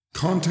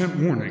Content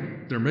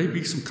warning. There may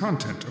be some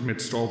content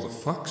amidst all the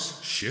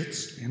fucks,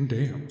 shits, and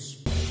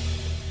dams.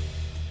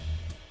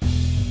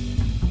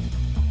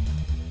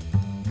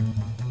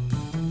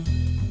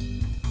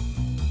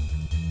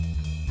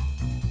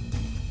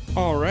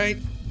 All right.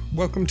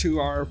 Welcome to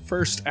our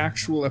first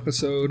actual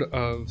episode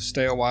of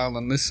Stay a While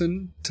and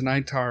Listen.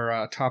 Tonight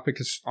our topic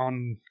is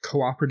on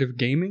cooperative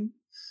gaming.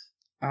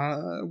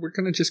 We're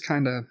going to just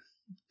kind of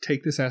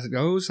take this as it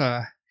goes.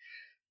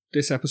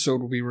 This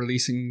episode will be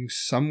releasing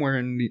somewhere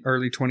in the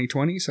early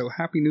 2020, so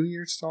Happy New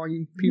Year's to all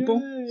you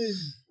people. Yay.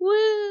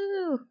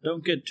 Woo!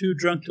 Don't get too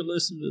drunk to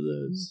listen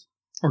to this.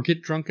 Or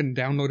get drunk and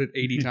download it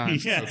 80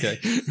 times. Yeah. Okay.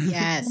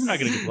 Yes. I'm not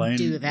going to complain.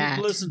 Do that.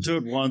 Listen to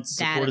it once,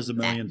 support us a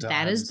million times.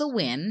 That is the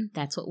win.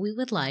 That's what we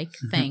would like.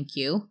 Thank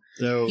you.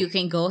 So, You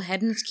can go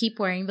ahead and keep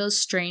wearing those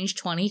strange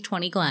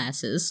 2020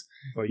 glasses.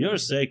 for your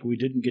sake, we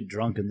didn't get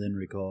drunk and then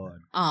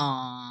record.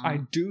 Aww. I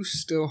do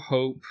still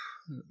hope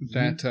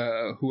that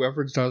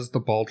whoever does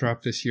the ball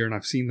drop this year, and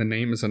I've seen the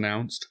name is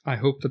announced, I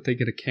hope that they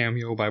get a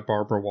cameo by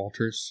Barbara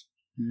Walters.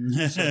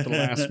 So at the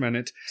last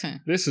minute,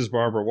 this is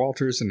Barbara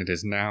Walters, and it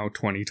is now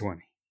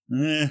 2020.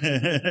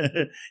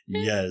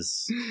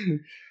 Yes.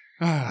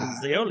 This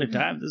is the only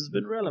time this has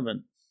been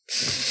relevant.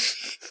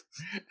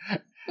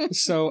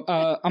 So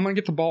I'm going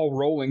to get the ball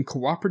rolling.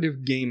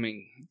 Cooperative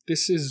gaming.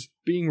 This is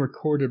being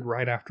recorded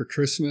right after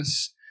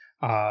Christmas.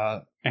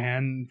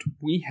 And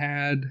we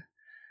had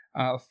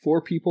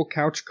 4 people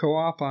couch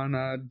co-op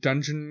on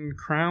Dungeon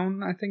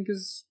Crown, I think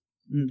is...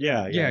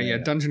 Yeah.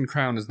 Dungeon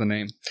Crown is the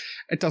name.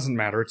 It doesn't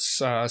matter. It's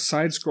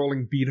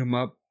side-scrolling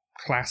beat-em-up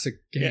classic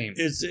game.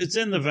 Yeah, it's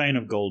in the vein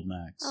of Golden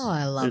Axe. Oh,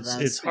 I love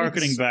that. It's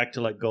harkening back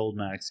to like Golden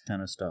Axe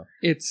kind of stuff.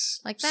 It's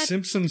Like that-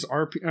 Simpsons That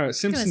arcade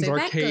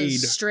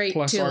goes straight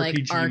plus to like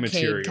RPG arcade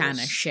materials. kind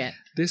of shit.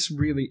 This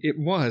really,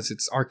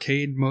 it's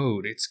arcade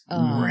mode. It's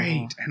Oh.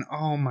 great. And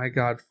oh my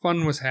god,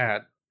 fun was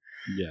had.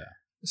 Yeah.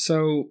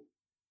 So,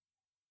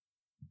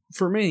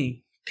 for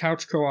me,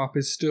 couch co-op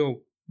is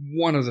still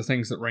one of the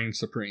things that reigns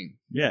supreme.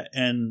 Yeah,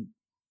 and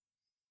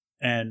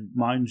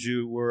mind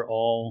you,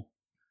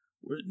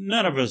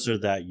 none of us are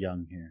that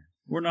young here.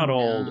 We're not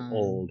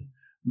old,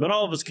 but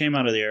all of us came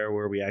out of the era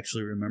where we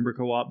actually remember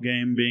co-op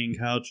game being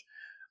couch.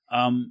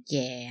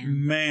 Yeah.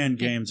 Man,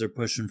 games are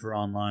pushing for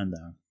online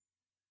though,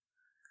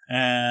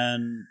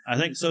 and I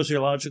think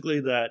sociologically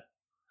that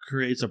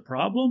creates a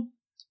problem,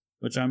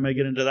 which I may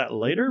get into that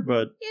later.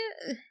 But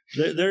Yeah.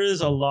 there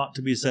is a lot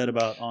to be said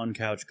about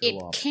on-couch It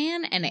co-op.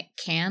 can and it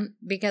can't,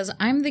 because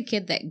I'm the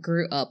kid that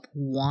grew up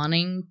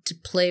wanting to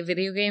play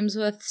video games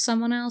with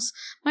someone else.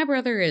 My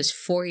brother is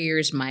 4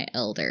 years my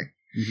elder.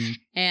 Mhm.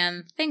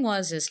 And the thing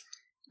is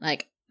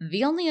like,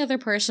 the only other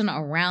person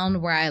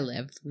around where I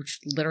lived, which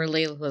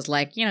literally was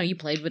like, you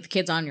played with the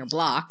kids on your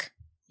block,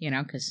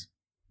 because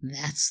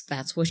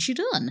that's what you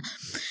done.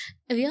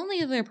 The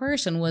only other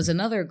person was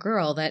another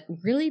girl that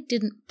really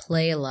didn't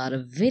play a lot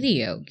of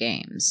video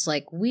games.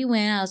 Like, we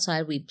went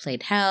outside, we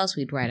played house,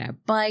 we'd ride our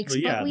bikes,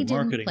 Well, yeah, but we the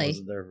didn't marketing play.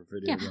 wasn't there for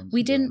video games.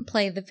 We so- didn't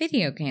play the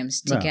video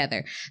games No.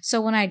 together.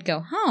 So when I'd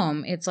go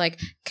home, it's like,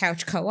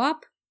 couch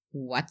co-op?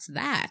 What's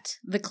that?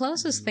 The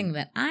closest thing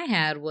that I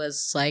had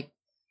was like,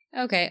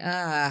 okay,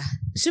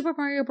 Super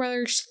Mario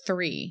Brothers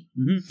 3,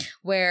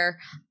 where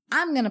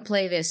I'm going to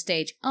play this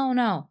stage. Oh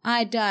no,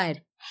 I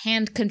died.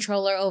 Hand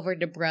controller over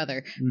to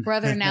brother.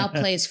 Brother now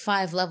plays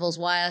 5 levels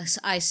while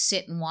I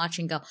sit and watch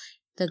and go,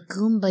 the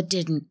Goomba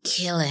didn't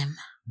kill him.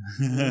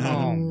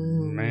 Oh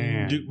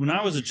man. Dude, when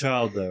I was a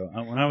child, I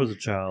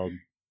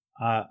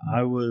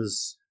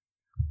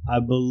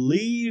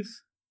believe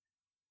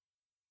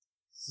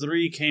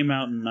 3 came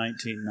out in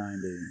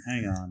 1990.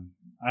 Hang on.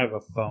 I have a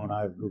phone,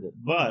 I have Google.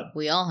 But,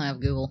 We all have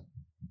Google.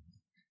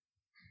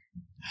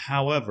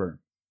 however,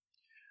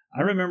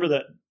 I remember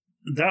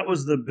that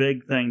was the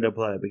big thing to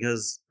play,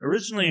 because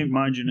originally,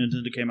 mind you,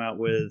 Nintendo came out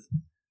with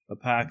a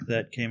pack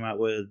that came out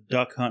with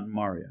Duck Hunt and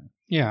Mario.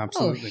 Yeah, Oh,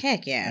 absolutely.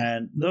 heck yeah.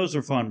 And those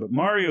were fun, but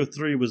Mario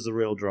 3 was the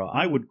real draw.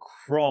 I would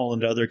crawl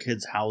into other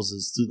kids'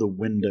 houses through the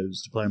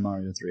windows to play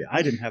Mario 3.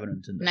 I didn't have a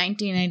Nintendo.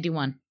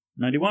 1991.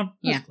 91?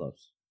 That's Yeah.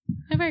 close.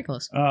 Very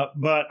close.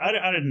 But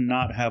I did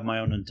not have my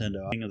own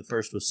Nintendo. I think the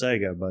first was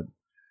Sega, but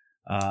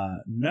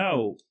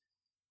no.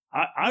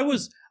 I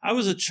was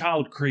a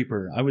child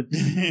creeper. I would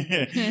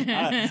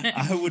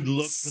I would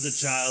look for the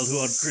child who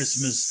on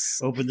Christmas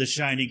opened the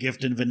shiny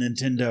gift of a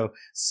Nintendo,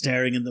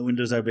 staring in the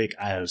windows. I'd be like,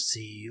 I'll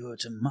see you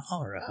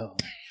tomorrow.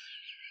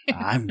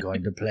 I'm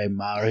going to play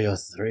Mario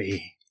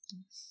 3.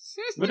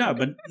 But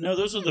no,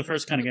 those are the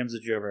first kind of games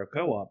that you ever have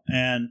co-op.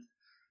 And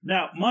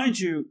now, mind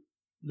you,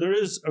 there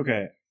is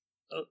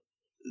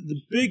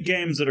the big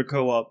games that are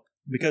co-op,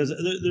 because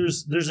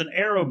there's an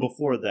era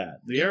before that.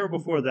 The era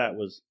before that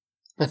was.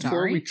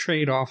 Before Atari? we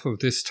trade off of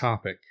this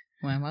topic,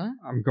 What?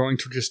 I'm going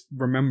to just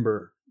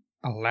remember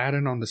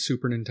Aladdin on the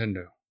Super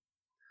Nintendo.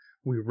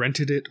 We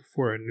rented it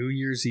for a New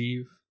Year's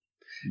Eve,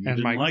 You And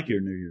didn't my- like your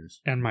New Year's.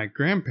 and my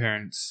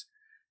grandparents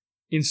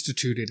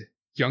instituted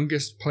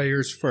youngest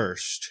players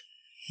first.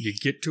 You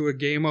get to a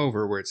game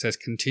over where it says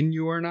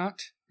continue or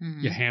not,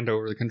 Mhm. you hand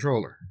over the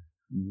controller.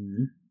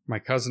 Mm-hmm. My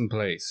cousin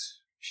plays.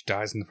 She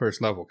dies in the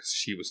first level because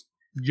she was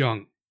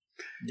young.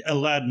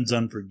 Aladdin's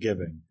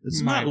unforgiving.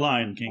 It's not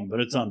Lion King, but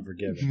it's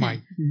unforgiving.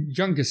 My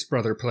youngest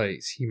brother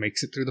plays. He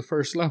makes it through the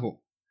first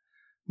level.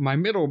 My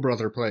middle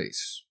brother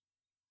plays.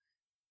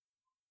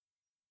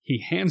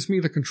 He hands me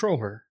the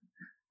controller.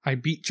 I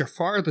beat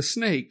Jafar the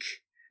snake,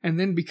 and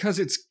then because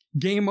it's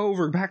game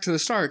over, back to the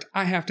start,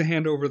 I have to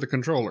hand over the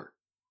controller.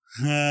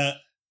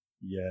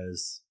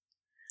 Yes.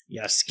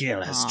 Your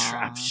skill has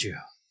trapped you.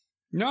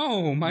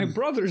 No, my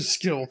brother's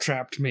skill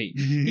trapped me.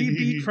 He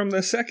beat from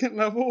the second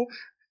level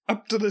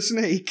up to the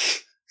snake.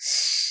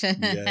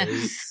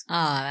 Yes.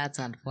 Oh, that's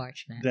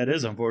unfortunate. That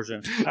is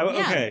unfortunate. Yeah,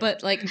 Okay.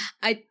 but like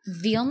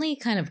the only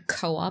kind of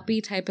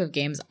co-op-y type of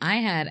games I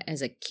had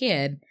as a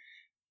kid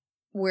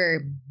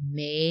were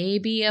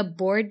maybe a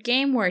board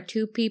game where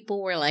two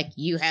people were like,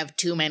 you have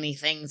too many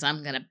things,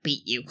 I'm gonna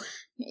beat you.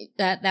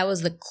 That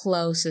was the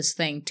closest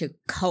thing to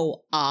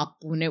co-op,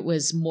 when it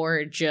was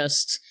more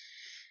just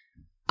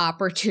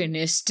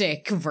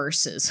opportunistic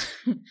versus.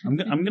 I'm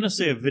gonna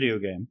say a video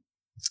game,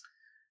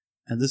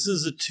 and this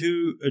is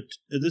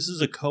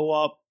a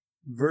co-op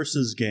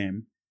versus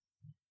game,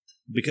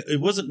 because it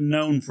wasn't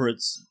known for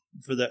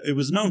that. It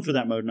was known for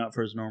that mode, not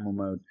for its normal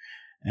mode.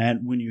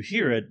 And when you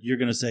hear it, you're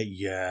gonna say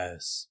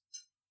yes,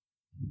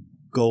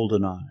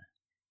 GoldenEye.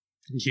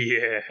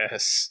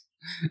 Yes.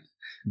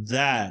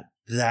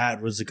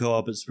 That was the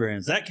co-op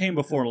experience. That came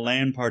before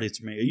LAN parties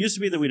for me. It used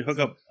to be that we'd hook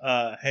up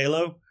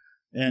Halo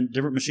and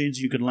different machines.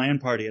 You could LAN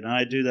party it, and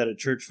I do that at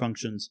church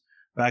functions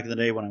back in the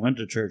day when I went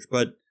to church.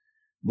 But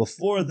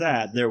before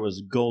that, there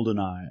was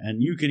GoldenEye,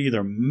 and you could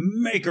either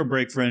make or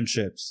break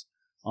friendships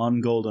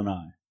on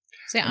GoldenEye.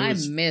 See, I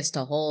missed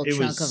a whole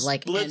chunk of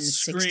like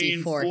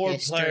N64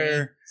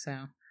 history.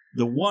 So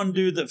the one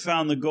dude that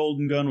found the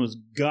golden gun was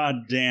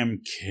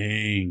goddamn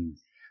king.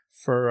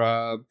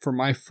 For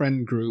my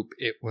friend group,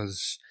 it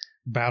was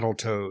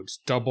Battletoads,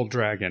 Double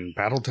Dragon,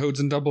 Battletoads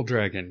and Double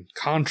Dragon,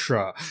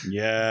 Contra.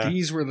 Yeah,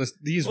 these were the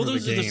games for us.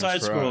 Those are the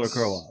side scroller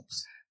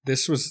co-ops.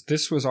 This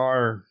was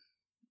our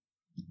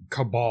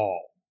Cabal.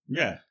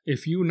 Yeah,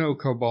 if you know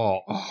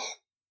Cabal,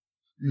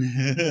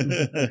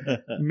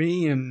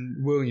 me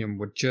and William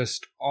would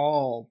just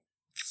all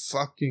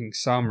fucking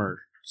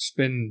summer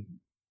spend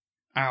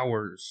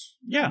hours.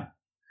 Yeah.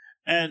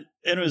 And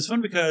it was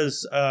fun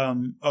because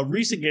a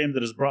recent game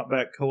that has brought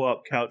back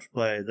co-op couch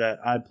play that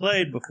I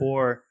played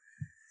before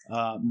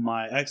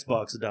my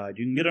Xbox died.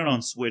 You can get it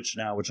on Switch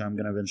now, which I'm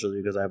going to eventually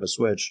do because I have a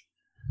Switch.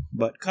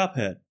 But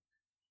Cuphead.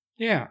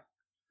 Yeah.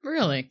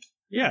 Really?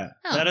 Yeah.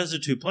 Oh. That has a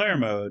 2-player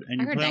mode. And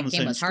you play on the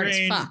same screen. Hard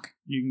as fuck.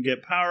 You can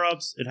get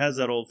power-ups. It has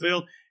that old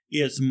feel.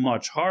 It's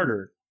much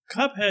harder.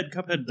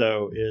 Cuphead,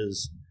 though,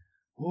 is...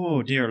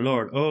 Oh, dear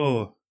Lord.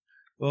 Oh,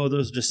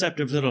 those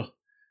deceptive little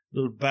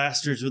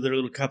bastards with their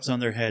little cups on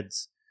their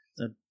heads.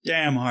 It's a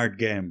damn hard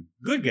game.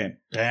 Good game.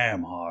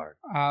 Damn hard.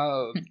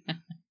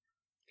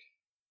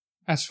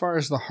 As far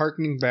as the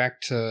harkening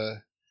back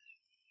to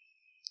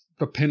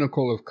the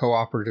pinnacle of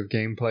cooperative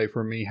gameplay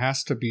for me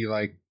has to be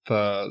like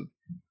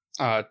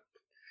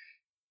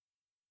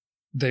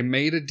they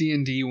made a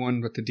D&D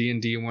one, but the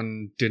D&D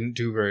one didn't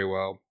do very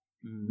well.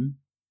 Mm-hmm.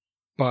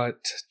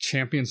 But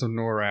Champions of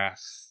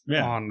Norath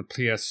on the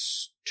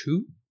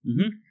PS2?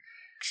 Mm-hmm.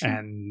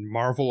 And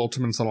Marvel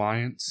Ultimate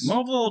Alliance.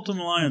 Marvel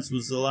Ultimate Alliance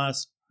was the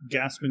last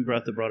gasping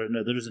breath that brought it in.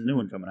 There's a new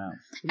one coming out.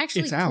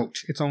 Actually, it's out.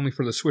 It's only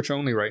for the Switch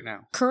only right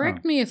now.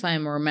 Correct me if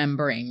I'm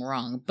remembering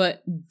wrong,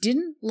 but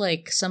didn't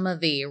like some of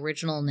the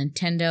original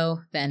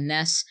Nintendo, the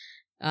NES,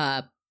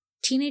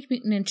 Teenage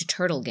Mutant Ninja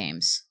Turtle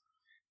games,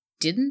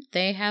 didn't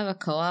they have a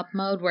co-op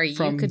mode where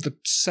From you could... the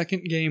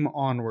second game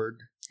onward,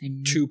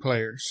 2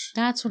 players.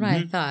 That's what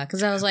I thought,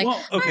 because I was like,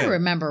 I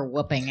remember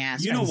whooping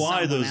ass. You know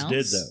why those else.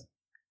 did, though?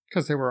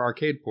 Because they were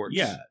arcade ports.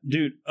 Yeah,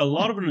 dude, a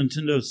lot of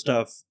Nintendo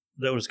stuff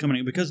that was coming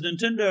in, because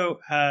Nintendo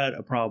had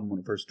a problem when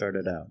it first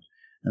started out.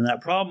 And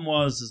that problem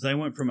was they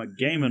went from a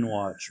Game &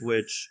 Watch,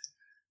 which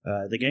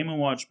the Game &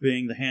 Watch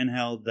being the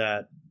handheld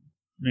that,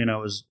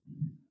 is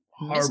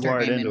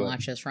hardwired into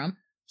it, from.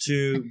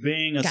 to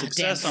being a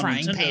success on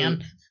Nintendo.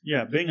 Pan.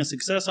 Yeah, being a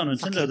success on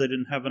Nintendo, they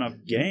didn't have enough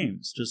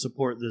games to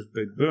support this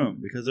big boom,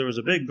 because there was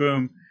a big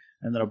boom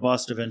and then a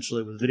bust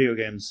eventually with video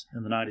games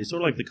in the 90s,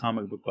 sort of like the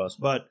comic book bust.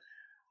 But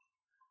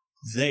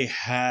they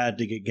had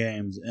to get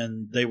games,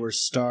 and they were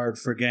starved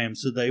for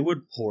games, so they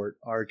would port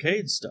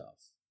arcade stuff.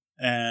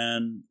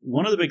 And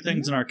one of the big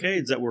things in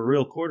arcades that were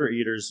real quarter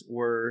eaters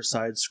were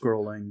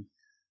side-scrolling,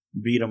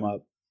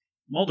 beat-em-up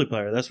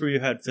multiplayer. That's where you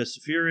had Fist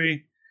of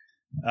Fury,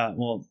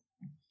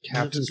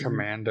 Captain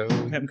Commando.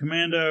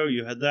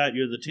 You had that.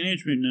 You had the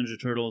Teenage Mutant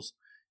Ninja Turtles.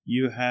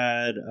 You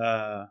had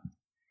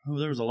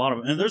there was a lot of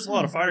them, and there's a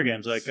lot of fighter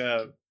games like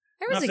there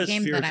was a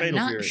game that I'm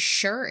not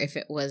sure if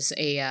it was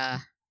a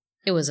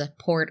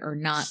port or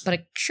not,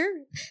 but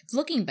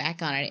looking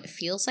back on it, it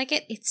feels like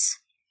it. It's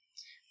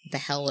what the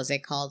hell was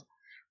it called?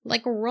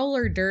 Like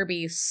roller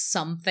derby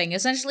something.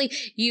 Essentially,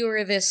 you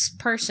were this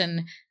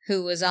person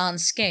who was on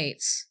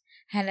skates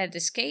and had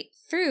to skate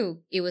through.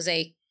 It was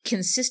a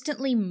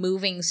consistently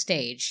moving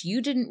stage.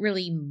 You didn't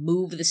really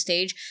move the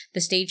stage.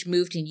 The stage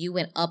moved and you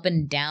went up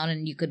and down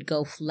and you could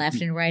go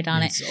left and right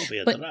on it.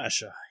 Soviet but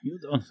Russia, you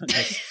don't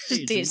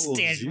the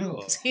stage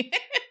moves you.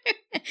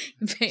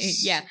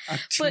 Yeah, a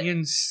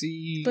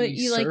TNC but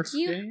you like surf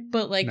you game?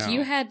 but like No.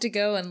 you had to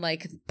go and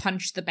like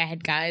punch the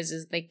bad guys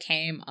as they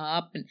came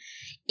up, and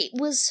it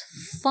was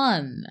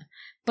fun,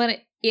 but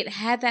it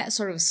had that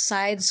sort of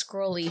side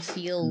scrolly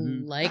feel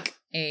like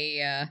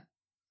a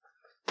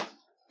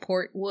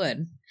port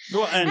would.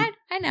 Well, and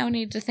I now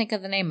need to think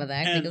of the name of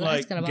that and because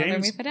that's going to bother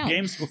me if I don't.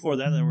 Games before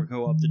that were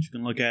co-op that you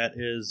can look at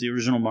is the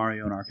original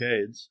Mario in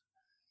arcades,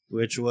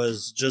 which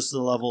was just the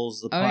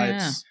levels, the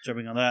pipes,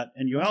 jumping on that.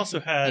 And you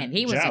also had And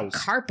he was Joust. a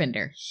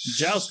carpenter.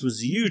 Joust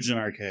was huge in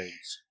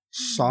arcades.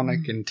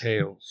 Sonic and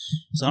Tails.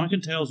 Sonic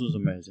and Tails was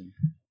amazing.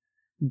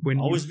 When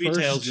Always you be first,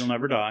 Tails, you'll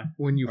never die.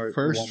 When you or it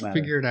first won't matter.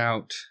 figured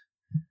out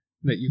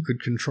that you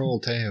could control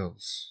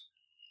Tails,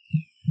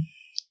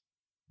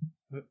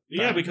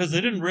 Yeah, because they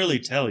didn't really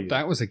tell you.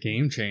 that was a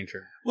game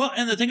changer. Well,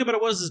 and the thing about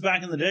it was, is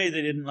back in the day,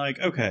 they didn't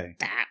okay.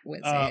 That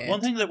was it. One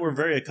thing that we're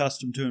very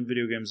accustomed to in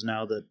video games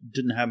now that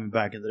didn't happen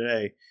back in the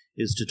day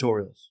is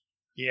tutorials.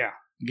 Yeah.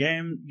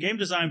 Game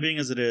design being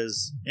as it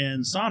is,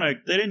 in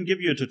Sonic, they didn't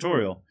give you a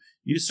tutorial.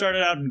 You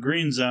started out in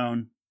Green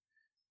Zone,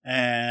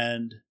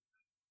 and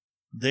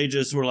they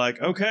just were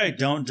like, okay,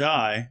 don't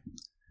die.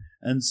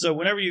 And so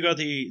whenever you got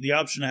the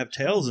option to have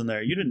Tails in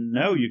there, you didn't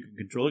know you could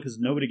control it because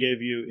nobody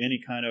gave you any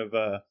kind of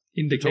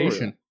Indication.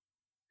 tutorial.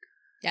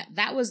 Yeah,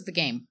 that was the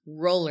game.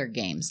 Roller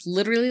Games.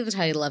 Literally the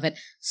title of it.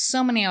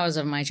 So many hours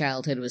of my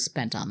childhood was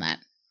spent on that.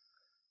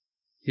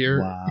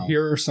 Here Wow.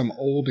 are some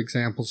old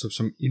examples of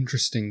some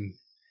interesting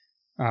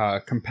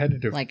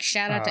competitive Like,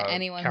 shout out to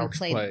anyone who couch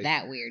played play.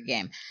 that weird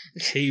game.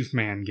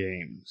 caveman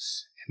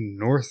games and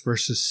North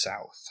versus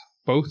South,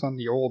 both on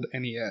the old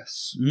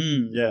NES.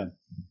 Yeah.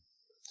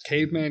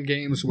 Caveman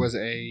games was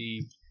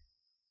a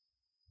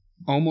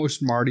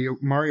almost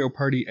Mario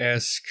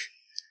Party-esque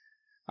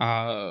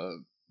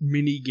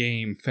mini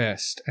game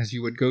fest as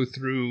you would go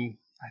through,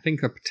 I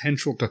think, a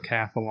potential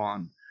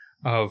decathlon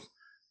of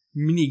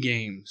mini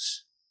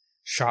games,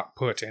 shot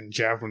put and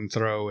javelin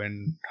throw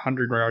and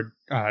 100-yard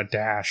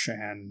dash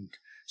and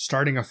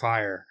starting a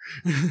fire.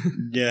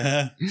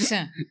 Yeah.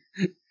 So,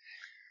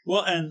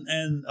 Well,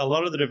 and a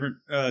lot of the different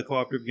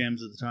cooperative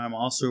games at the time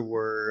also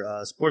were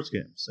sports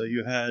games. So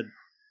you had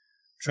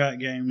track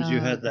games, you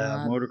Oh, had the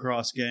God.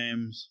 motocross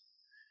games,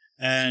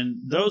 and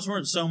those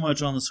weren't so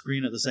much on the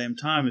screen at the same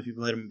time if you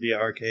played them via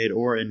arcade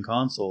or in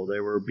console.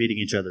 They were beating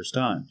each other's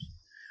times.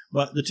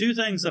 But the two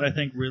things that I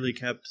think really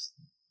kept,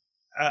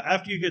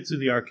 after you get through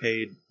the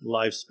arcade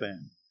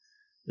lifespan,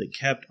 that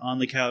kept On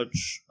the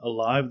Couch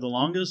alive the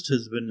longest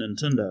has been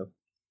Nintendo.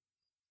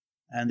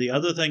 And the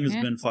other thing has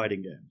Yeah. been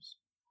fighting games.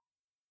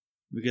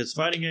 Because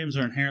fighting games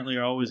are inherently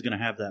always going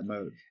to have that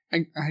mode.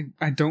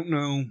 I don't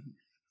know.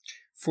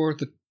 For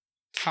the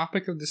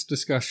topic of this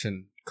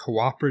discussion,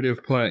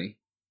 cooperative play,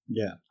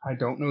 Yeah. I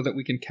don't know that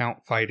we can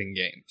count fighting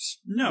games.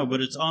 No,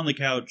 but it's On the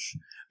Couch.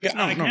 No,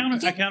 I no.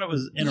 count it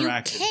as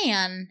interactive. you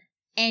can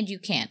and you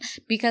can't.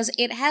 Because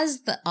it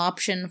has the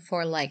option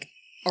for, like,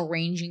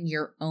 arranging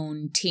your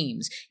own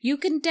teams. You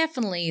can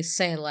definitely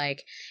say,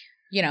 like,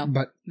 you know,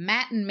 But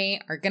Matt and me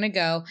are going to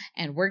go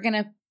and we're going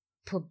to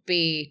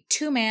be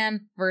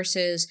 2-man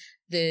versus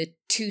the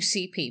 2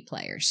 CP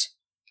players.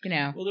 You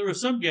know, Well, there were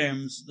some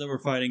games that were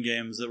fighting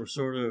games that were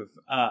sort of.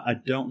 I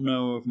don't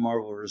know if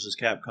Marvel vs.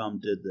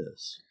 Capcom did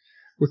this.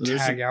 we'll So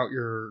there's tag out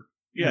your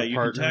Yeah, you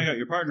partner. can tag out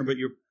your partner, but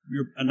your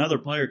another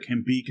player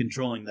can be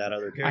controlling that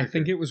other character. I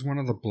think it was one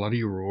of the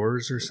Bloody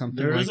Roars or something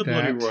There like is a that.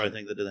 Bloody Roar, I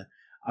think, that did that.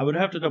 I would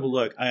have to double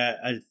look.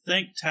 I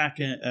think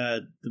Tekken,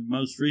 the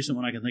most recent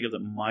one I can think of that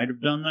might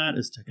have done that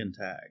is Tekken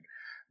Tag.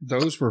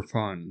 Those were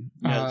fun.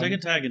 Yeah,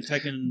 Tekken Tag and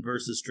Tekken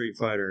versus Street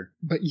Fighter.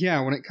 But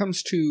yeah, when it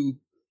comes to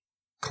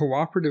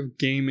cooperative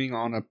gaming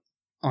on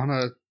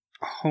a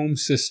home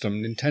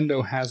system,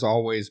 Nintendo has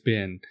always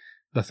been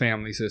the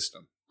family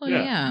system. well,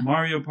 yeah.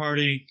 Mario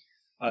Party.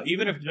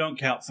 Even if you don't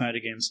count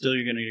fighting games, still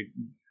you're going to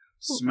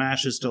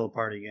Smash is still a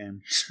party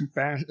game.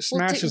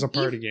 Smash is a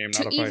party game,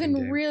 not a fighting even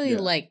game. really Yeah.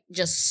 like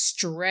just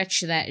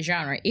stretch that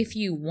genre, if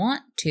you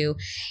want to,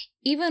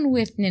 even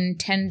with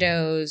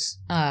Nintendo's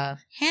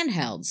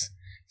handhelds,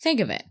 think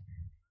of it: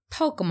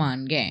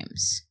 Pokemon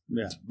games.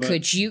 Yeah, but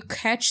Could you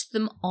catch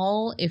them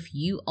all if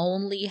you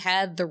only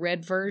had the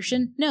red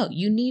version? No,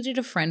 you needed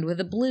a friend with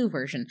a blue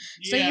version.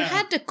 So you Yeah.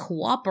 had to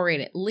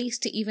cooperate at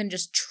least to even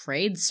just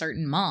trade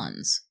certain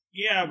mons.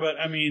 Yeah, but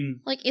I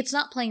mean, Like, it's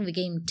not playing the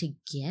game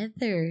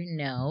together,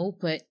 no,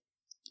 but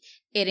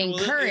it Well,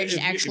 encouraged if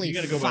you actually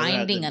gotta go by that,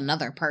 finding then-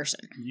 another person.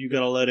 you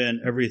got to let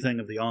in everything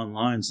of the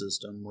online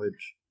system,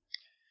 which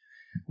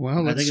Well,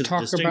 I let's think it's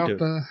talk distinctive.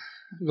 about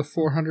the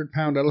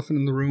 400-pound elephant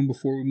in the room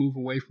before we move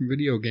away from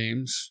video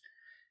games.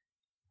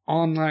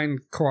 Online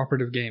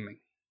cooperative gaming.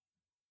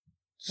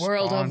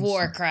 World of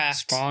Warcraft.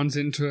 Spawns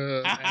into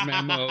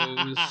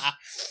MMOs.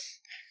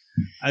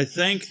 I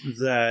think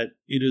that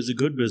it is a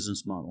good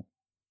business model.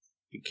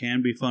 It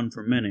can be fun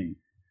for many,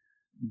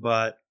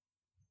 but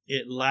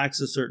it lacks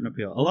a certain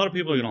appeal. A lot of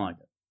people are going to like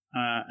it.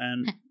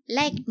 And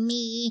like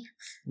me.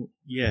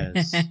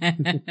 Yes,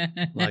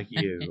 like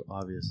you,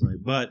 obviously.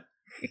 But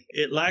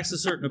it lacks a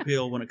certain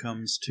appeal when it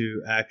comes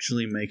to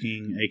actually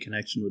making a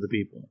connection with the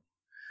people.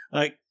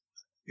 Like,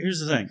 here's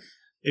the thing.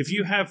 If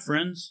you have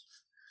friends,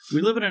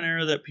 we live in an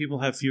era that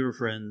people have fewer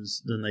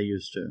friends than they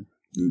used to.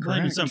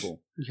 Plain and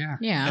simple. Yeah.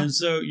 Yeah. And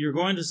so you're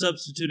going to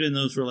substitute in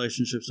those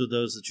relationships with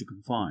those that you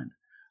can find.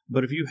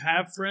 But if you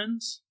have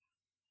friends,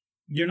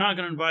 you're not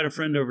going to invite a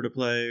friend over to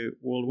play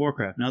World of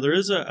Warcraft. Now, there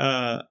is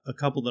a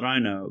couple that I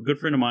know, a good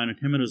friend of mine, and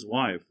him and his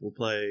wife will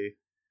play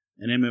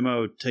an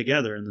MMO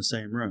together in the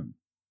same room.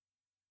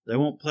 They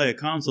won't play a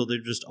console,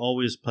 they've just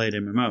always played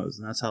MMOs,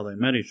 and that's how they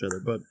met each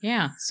other. But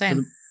yeah,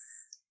 same.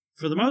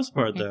 For the most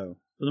part, though,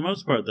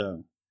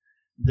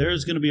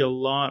 there's going to be a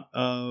lot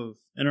of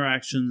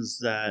interactions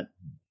that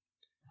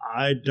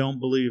I don't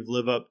believe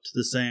live up to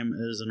the same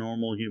as a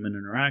normal human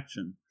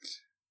interaction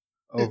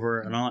over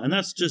and on. And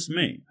that's just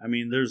me. I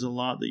mean, there's a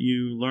lot that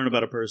you learn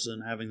about a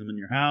person having them in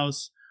your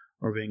house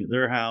or being at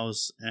their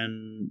house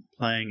and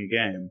playing a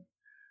game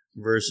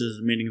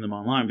versus meeting them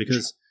online.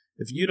 Because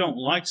if you don't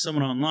like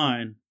someone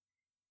online,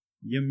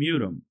 you mute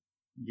them,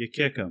 you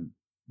kick them,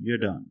 you're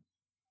done.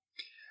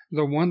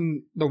 The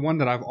one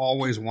that I've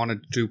always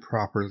wanted to do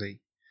properly.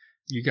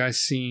 You guys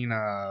seen,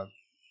 I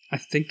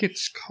think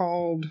it's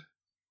called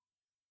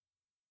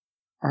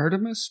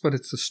Artemis, but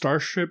it's the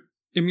Starship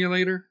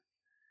emulator.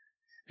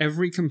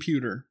 Every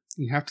computer,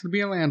 you have to be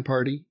a LAN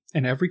party,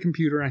 and every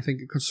computer, I think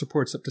it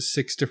supports up to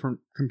 6 different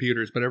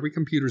computers, but every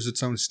computer is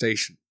its own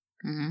station.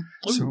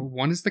 Mm-hmm. So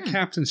one is the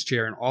captain's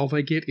chair, and all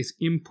they get is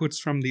inputs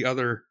from the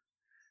other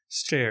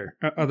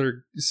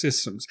other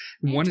systems.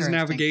 One is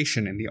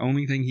navigation, and the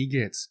only thing he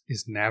gets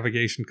is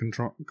navigation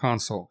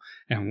console,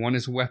 and one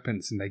is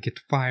weapons, and they get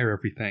to fire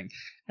everything.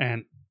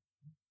 And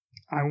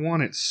I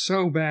want it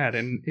so bad,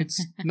 and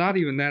it's not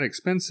even that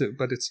expensive,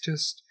 but it's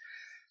just,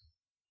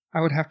 I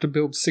would have to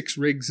build 6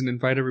 rigs and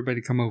invite everybody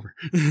to come over.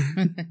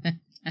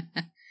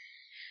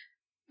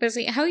 But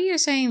see, how are you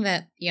saying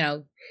that,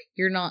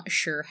 you're not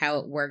sure how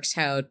it works,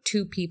 how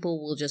 2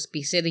 people will just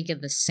be sitting in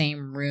the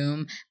same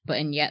room,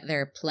 and yet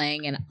they're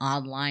playing an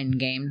online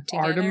game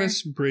together?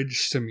 Artemis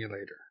Bridge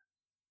Simulator.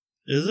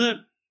 Is it?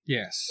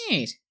 Yes.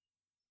 Neat.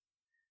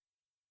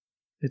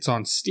 It's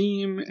on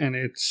Steam, and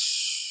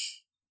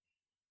it's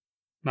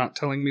not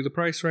telling me the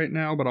price right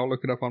now, but I'll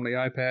look it up on the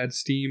iPad.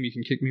 Steam, you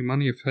can kick me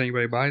money if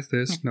anybody buys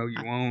this. No,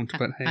 you won't,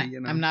 but hey,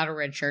 I'm not a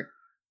red shirt.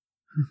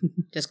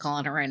 Just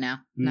calling it right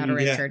now. Not a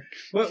red shirt.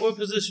 What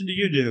position do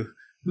you do?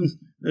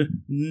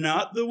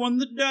 Not the one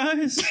that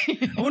dies?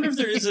 I wonder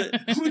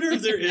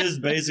if there is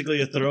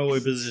basically a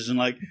throwaway position.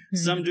 Like,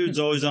 some dude's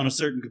always on a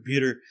certain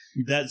computer.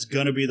 That's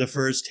going to be the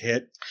first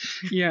hit.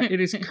 Yeah, it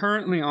is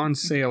currently on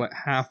sale at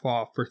half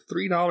off for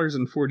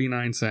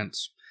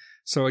 $3.49.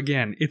 So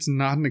again, it's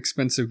not an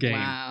expensive game.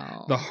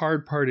 Wow. The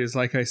hard part is,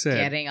 like I said,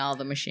 getting all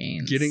the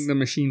machines. Getting the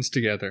machines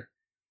together.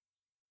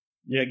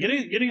 Yeah,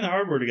 getting the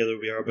hardware together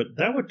would be hard, but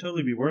that would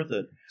totally be worth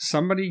it.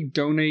 Somebody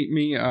donate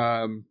me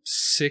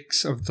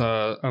 6 of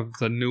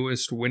the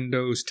newest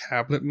Windows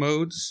tablet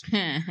modes,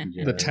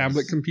 the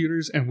tablet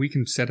computers, and we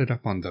can set it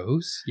up on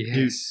those. Yes.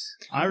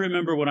 Dude, I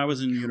remember when I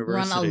was in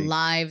university. Run a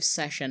live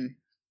session.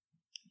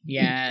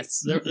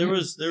 Yes. There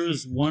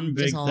was one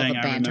big thing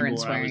I remember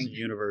when I was in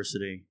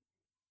university,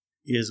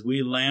 is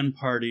we LAN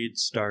partied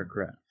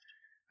StarCraft.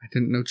 I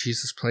didn't know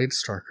Jesus played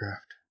StarCraft.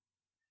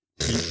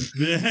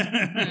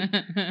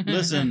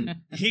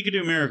 Listen, he could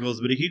do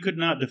miracles, but he could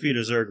not defeat a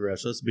Zerg.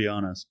 Let's be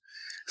honest.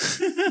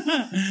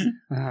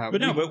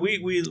 But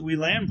we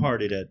LAN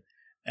partied it,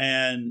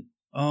 and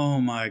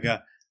oh my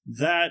god,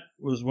 that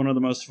was one of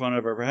the most fun I've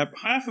ever had.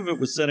 Half of it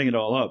was setting it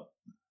all up,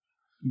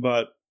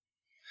 but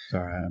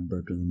sorry, I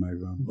burped in the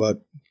microphone.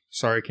 But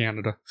sorry,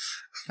 Canada.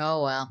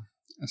 Oh well.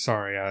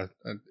 Sorry,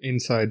 an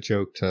inside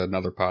joke to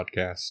another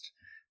podcast.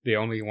 The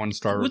only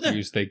 1-star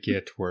reviews they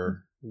get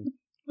were.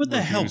 What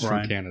the hell,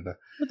 Brian? From Canada.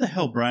 What the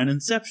hell, Brian?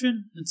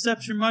 Inception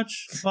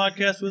much? A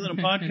podcast within a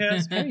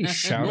podcast? Hey,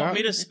 shout out. Want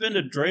me to spin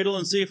a dreidel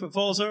and see if it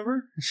falls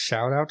over?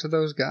 Shout out to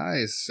those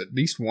guys. At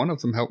least one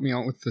of them helped me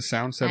out with the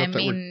sound setup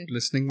that we're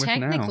listening with now.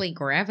 Technically,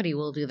 Gravity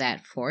will do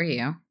that for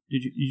you.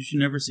 You should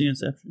never see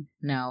Inception?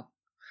 No.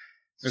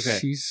 Okay.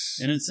 She's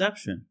in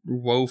Inception.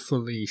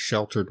 Woefully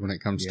sheltered when it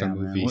comes to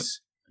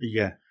movies.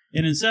 Yeah.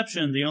 In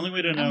Inception, the only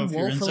way to know if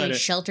you're inside woefully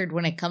sheltered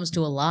when it comes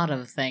to a lot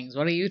of things.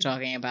 What are you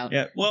talking about?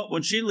 Yeah, well,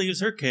 when she leaves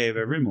her cave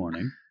every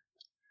morning,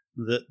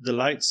 the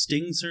light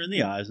stings her in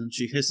the eyes, and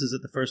she hisses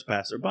at the first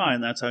passerby,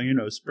 and that's how you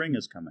know spring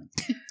is coming.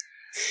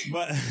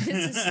 But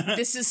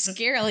this is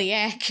scarily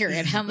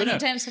accurate. How many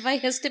times have I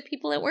hissed at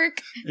people at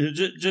work?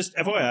 Just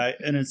FYI,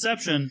 in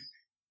Inception,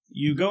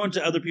 you go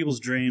into other people's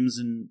dreams,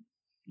 and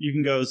you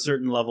can go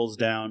certain levels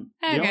down.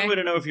 Okay. The only way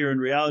to know if you're in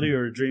reality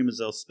or a dream is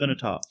they'll spin a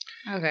top.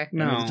 Okay.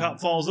 No. And if the top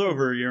falls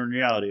over, you're in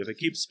reality. If it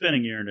keeps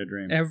spinning, you're in a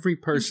dream. Every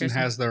person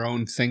has their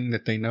own thing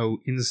that they know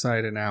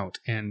inside and out,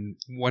 and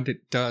what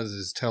it does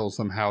is tells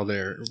them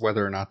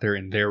whether or not they're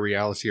in their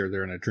reality or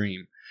they're in a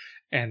dream.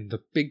 And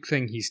the big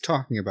thing he's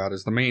talking about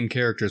is the main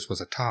character's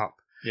was a top.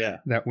 Yeah.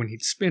 that when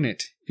he'd spin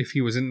it, if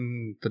he was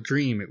in the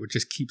dream, it would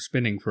just keep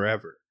spinning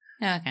forever.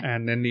 Okay.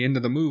 And then the end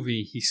of the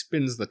movie, he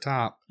spins the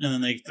top, And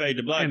then they fade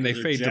to black. and they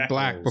fade to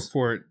black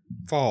before it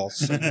falls,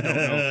 so you don't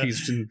know if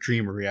he's in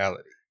dream or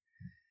reality.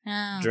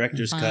 Oh,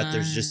 Director's cut,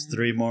 there's just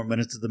 3 more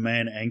minutes of the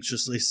man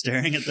anxiously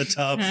staring at the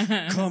top.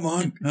 Come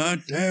on,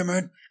 god damn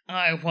it.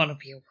 I want to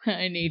pee.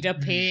 I need to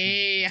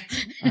pee.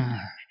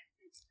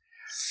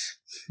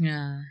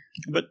 Yeah.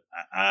 But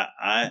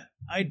I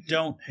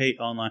don't hate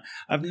online.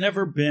 I've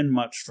never been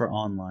much for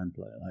online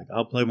play. Like,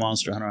 I'll play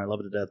Monster Hunter, I love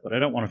it to death, but I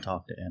don't want to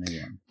talk to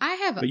anyone. I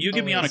have. But you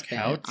get me on a always been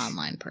an couch.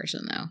 online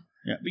person though.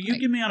 Yeah, but you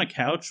get me on a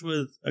couch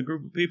with a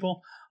group of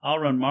people, I'll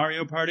run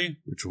Mario Party,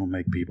 which will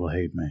make people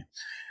hate me.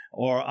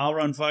 Or I'll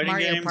run fighting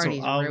Mario games. Party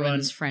Or I'll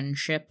ruins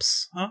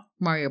friendships. Huh?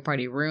 Mario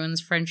Party ruins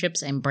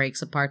friendships and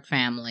breaks apart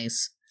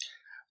families.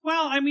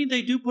 Well, I mean,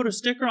 they do put a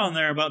sticker on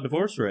there about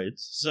divorce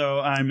rates. So,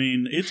 I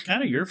mean, it's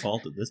kind of your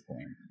fault at this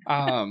point.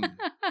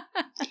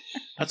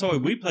 That's why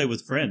we play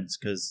with friends,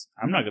 because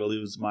I'm not going to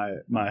lose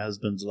my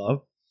husband's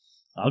love.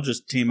 I'll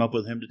just team up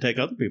with him to take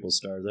other people's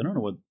stars. I don't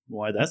know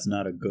why that's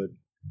not a good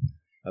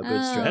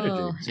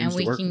strategy. It seems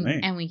to work for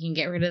me. And we can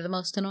get rid of the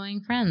most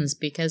annoying friends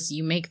because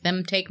you make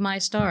them take my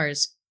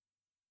stars.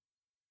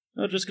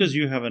 Well, just because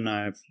you have a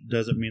knife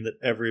doesn't mean that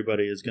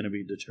everybody is going to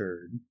be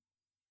deterred.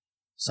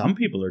 Some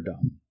people are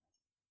dumb.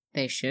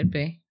 They should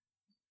be.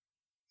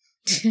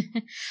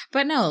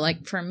 But no,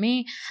 like for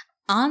me,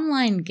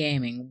 online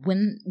gaming,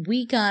 when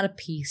we got a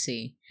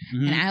PC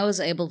and I was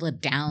able to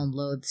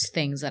download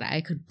things that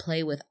I could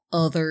play with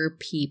other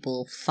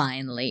people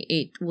finally,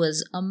 it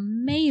was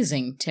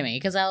amazing to me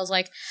because I was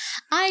like,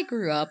 I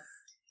grew up,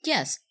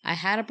 yes, I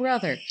had a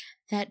brother.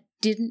 That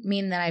didn't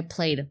mean that I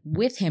played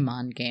with him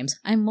on games.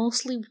 I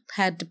mostly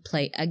had to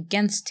play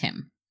against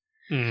him.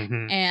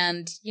 Mm-hmm.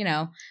 And, you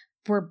know,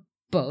 we're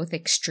both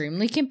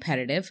extremely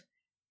competitive,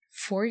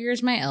 4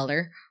 years my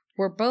elder,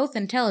 we're both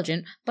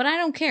intelligent, but I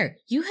don't care.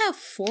 You have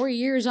 4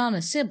 years on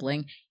a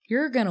sibling,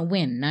 you're gonna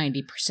win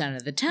 90%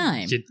 of the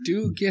time. You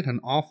do get an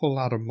awful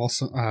lot of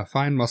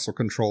fine muscle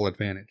control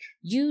advantage.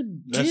 You do.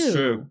 That's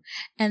true.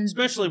 And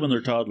especially when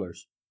they're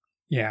toddlers.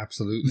 Yeah,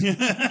 absolutely. Did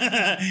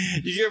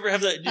you ever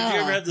have that? Did you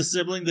ever have the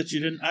sibling that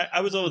you didn't?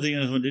 I was always thinking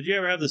this one. Did you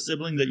ever have the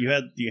sibling that you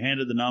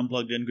handed the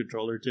non-plugged-in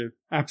controller to?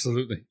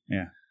 Absolutely.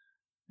 Yeah.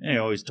 I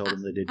always told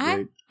them they did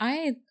great.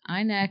 I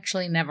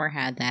actually never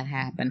had that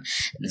happen.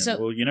 Yeah, So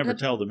well, you never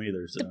tell them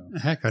either. So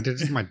Heck, I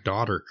did it to my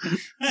daughter.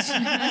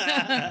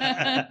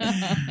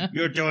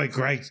 You're doing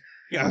great.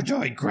 You're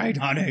doing great,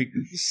 honey.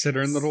 Sit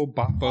her in the little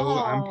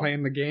boppo. I'm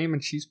playing the game,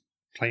 and she's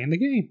playing the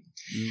game.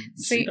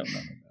 She don't know no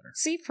better.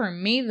 See, for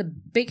me, the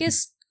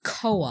biggest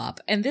co-op,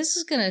 and this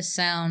is going to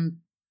sound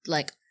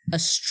like a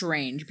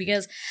strange,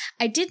 because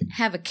I didn't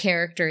have a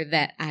character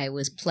that I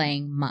was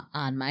playing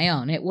on my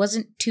own. It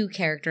wasn't 2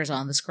 characters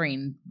on the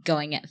screen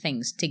going at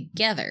things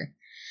together.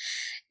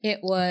 It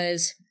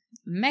was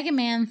Mega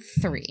Man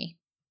 3.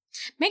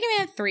 Mega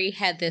Man 3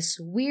 had this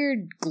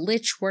weird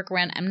glitch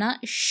workaround. I'm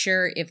not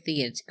sure if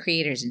the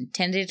creators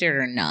intended it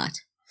or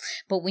not.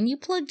 But when you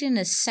plugged in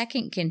a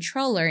second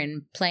controller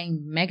and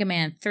playing Mega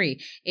Man 3,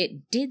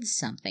 it did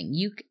something.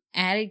 You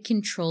added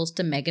controls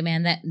to Mega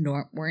Man that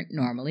weren't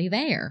normally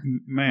there.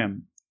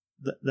 Ma'am,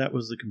 that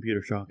was the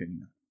computer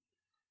shocking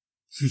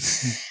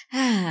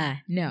you.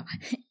 No.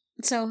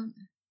 So,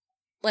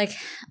 like,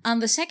 on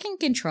the second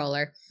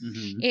controller,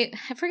 I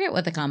forget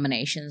what the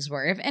combinations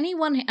were. If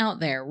anyone out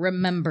there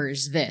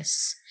remembers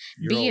this,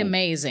 be old.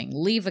 amazing.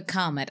 Leave a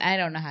comment. I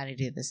don't know how to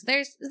do this.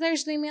 There's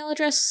an email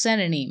address.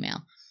 Send an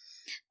email.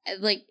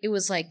 Like, it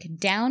was like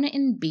down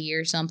and B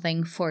or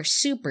something for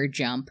super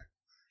jump,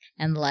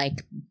 and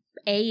like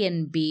A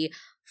and B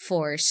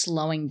for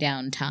slowing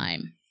down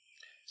time.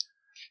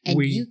 And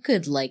you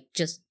could like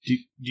just... Do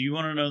you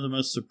want to know the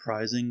most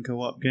surprising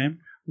co-op game?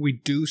 We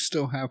do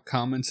still have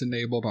comments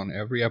enabled on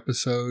every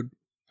episode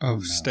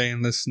of Stay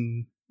and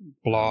Listen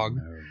blog,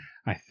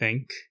 I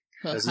think.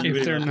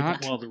 If they're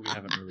not,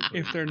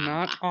 if they're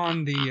not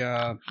on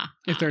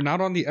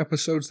the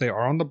episodes, they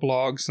are on the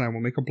blogs, and I will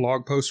make a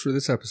blog post for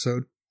this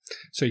episode,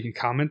 so you can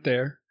comment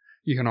there.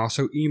 You can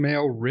also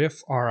email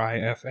riff,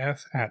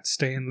 RIFF, at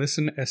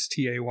stayandlisten,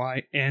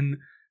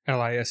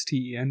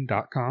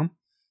 STAYNLISTEN.com.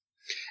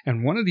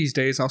 And one of these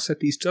days, I'll set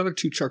these other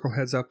 2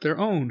 chuckleheads up their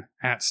own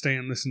at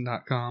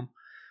stayandlisten.com.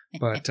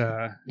 But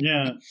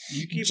yeah,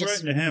 you keep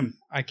writing to him.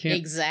 I can't.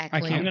 Exactly.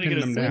 I can't I'm going to get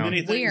as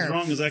many things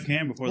wrong as I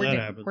can before that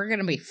happens. We're going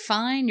to be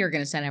fine. You're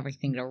going to send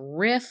everything to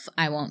Riff.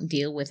 I won't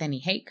deal with any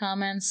hate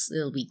comments.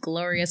 It'll be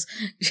glorious.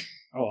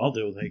 Oh, I'll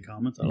deal with hate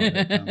comments. I love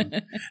hate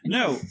comments.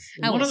 No,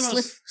 I will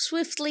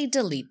swiftly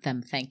delete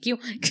them. Thank you.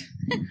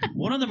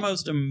 One of the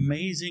most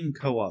amazing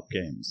co-op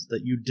games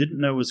that you didn't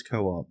know was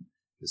co-op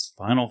is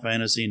Final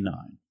Fantasy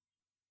IX.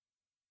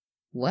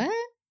 What?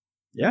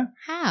 Yeah.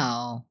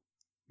 How?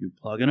 You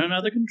plug in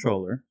another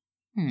controller.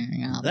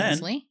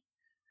 Obviously. Then,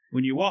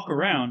 when you walk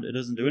around, it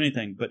doesn't do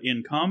anything. But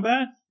in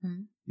combat,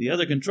 the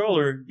other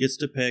controller gets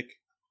to pick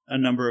a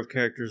number of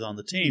characters on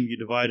the team. You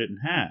divide it in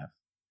half.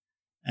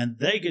 And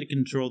they get to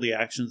control the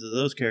actions of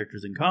those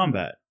characters in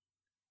combat.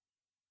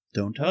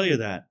 Don't tell you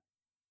that.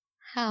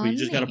 How But you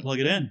just got to neat. plug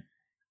it in.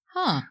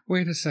 Huh.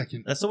 Wait a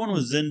second. That's the one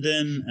with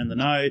Zindin and the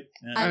Knight.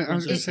 And I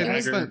was going to say, it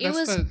was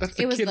that's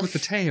the was kid the with the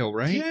tail,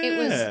 right? Yeah. It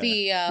was the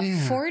Yeah.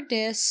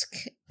 4-disc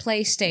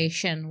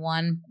PlayStation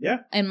one.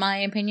 Yeah. In my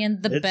opinion,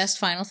 the It's- best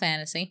Final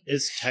Fantasy.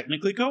 It's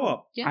technically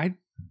co-op. Yeah.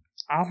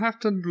 I'll have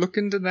to look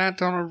into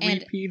that on a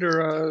And- repeat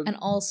or And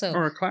also,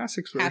 a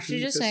classics version. have to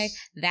just say, because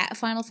that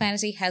Final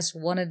Fantasy has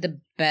one of the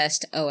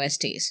best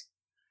OSTs.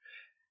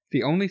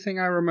 the only thing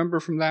I remember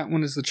from that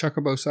one is the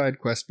Chocobo side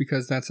quest,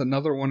 because that's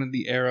another one in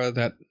the era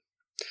that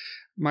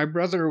my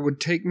brother would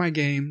take my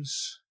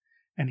games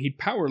and he'd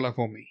power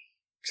level me.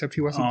 Except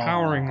he wasn't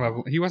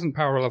He wasn't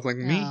power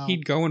leveling me. Oh.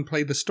 He'd go and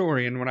play the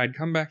story, and when I'd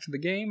come back to the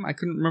game, I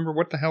couldn't remember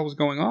what the hell was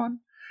going on.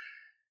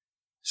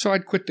 So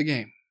I'd quit the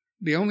game.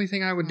 The only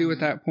thing I would do at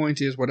that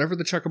point is whatever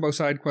the Chocobo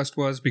side quest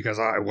was, because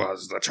I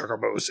was the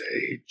Chocobo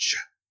Sage.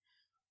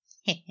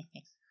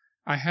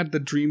 I had the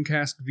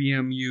Dreamcast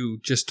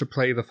VMU just to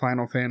play the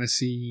Final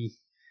Fantasy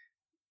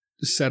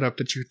setup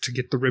to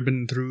get the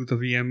ribbon through the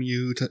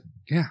VMU.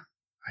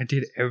 I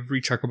did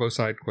every Chocobo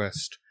side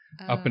quest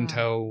up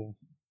until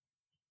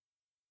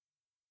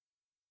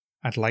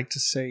I'd like to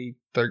say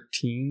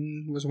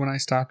 13 was when I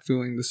stopped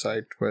doing the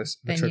side quest,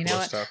 the Then you know Chocobo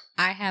what? stuff.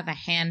 I have a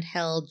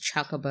handheld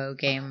Chocobo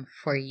game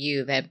for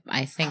you that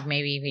I think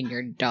maybe even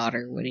your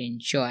daughter would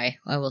enjoy.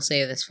 I will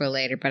save this for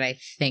later, but I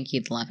think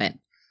you'd love it.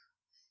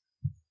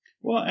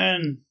 Well,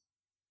 and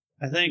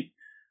I think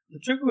the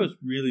Chocobos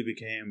really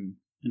became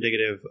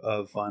indicative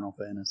of Final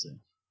Fantasy.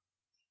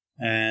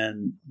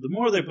 And the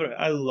more they put it,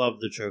 I love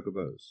the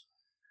Chocobos.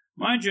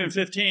 Mind you, in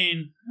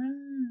 15...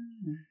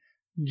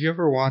 Did you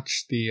ever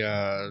watch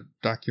the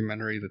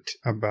documentary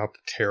about the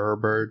Terror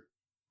Bird?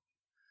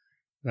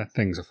 That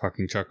thing's a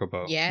fucking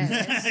Chocobo.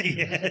 Yes.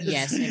 Yes.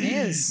 Yes, it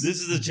is. This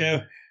is the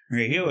show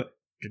right here.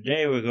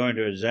 Today we're going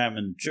to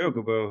examine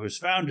Chocobo, who's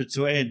found its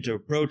way into a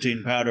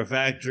protein powder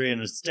factory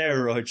and a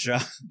steroid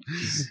shop.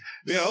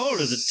 Behold,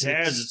 as it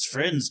tears its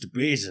friends to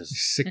pieces.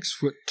 6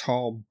 foot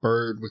tall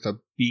bird with a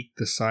beak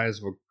the size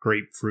of a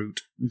grapefruit.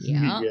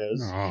 Yeah.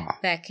 Yes. Oh.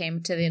 That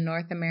came to the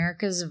North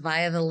Americas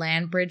via the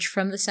land bridge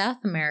from the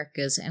South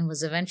Americas and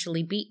was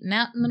eventually beaten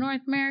out in the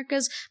North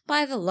Americas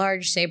by the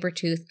large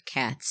saber-toothed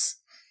cats.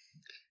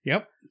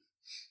 Yep.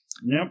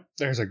 Yep.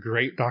 There's a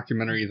great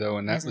documentary, though,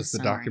 and that There's a was the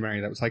summary.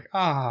 documentary that was like,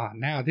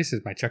 now this is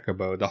my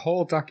Chocobo. The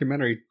whole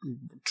documentary,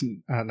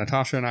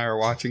 Natasha and I are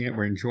watching it,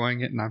 we're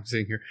enjoying it, and I'm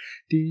sitting here.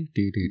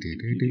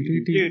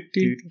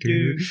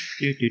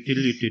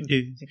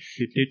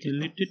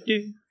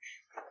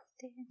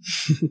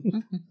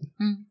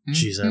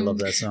 Jeez, I love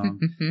that song.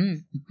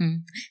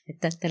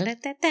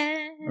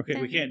 Okay,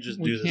 we Okay, can't just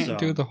do We the can't song.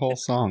 do the whole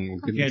song. We'll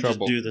We get in can't just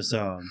trouble. do the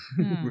song.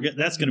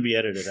 That's going to be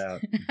edited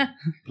out.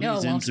 No,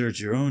 Please it won't. insert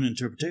your own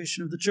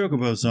interpretation of the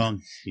Chocobo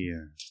song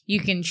here. You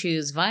can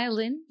choose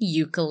violin,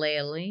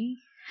 ukulele.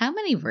 How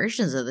many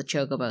versions of the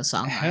Chocobo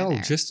song are Hell,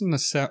 there? just in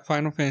the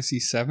Final Fantasy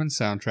VII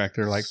soundtrack,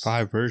 there are like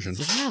 5 versions.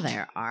 Yeah,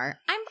 there are.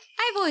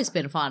 I've always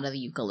been fond of the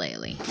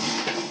ukulele.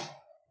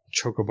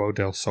 Chocobo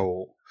del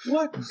Sol.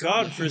 What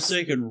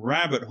godforsaken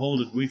rabbit hole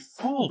did we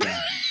fall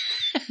down?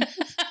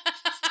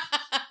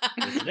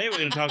 Today we're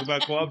going to talk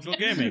about cooperative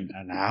gaming.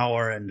 An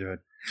hour into it.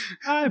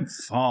 I'm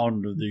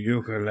fond of the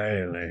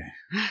ukulele.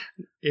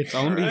 It's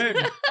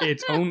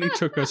only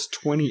took us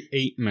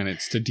 28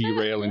 minutes to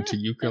derail into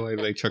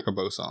ukulele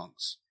Chocobo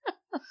songs.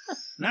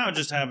 Now I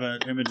just have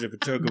an image of a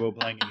chocobo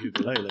playing a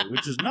ukulele,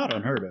 which is not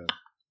unheard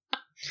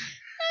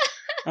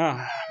of.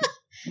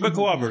 But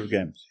cooperative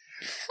games.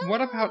 What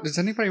about, does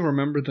anybody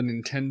remember the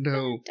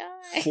Nintendo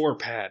Die.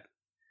 4-pad?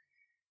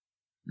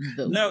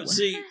 No,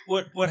 see,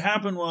 what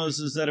happened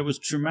is that it was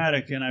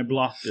traumatic and I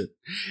blocked it.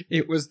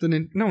 It was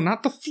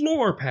not the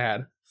floor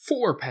pad,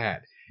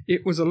 4-pad.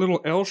 It was a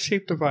little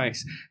L-shaped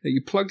device that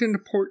you plugged into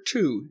port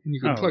 2, and you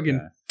could plug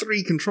in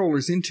 3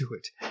 controllers into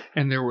it.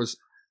 And there was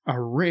a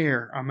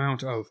rare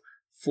amount of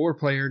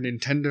 4-player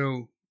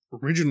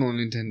original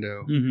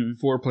Nintendo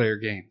 4-player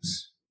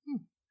games.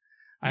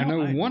 I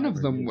know one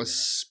of them was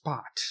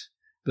Spot,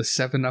 the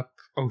 7-Up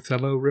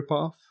Othello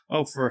ripoff.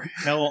 Oh, for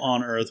hell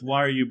on earth,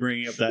 why are you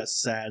bringing up that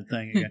sad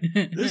thing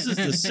again? This is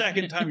the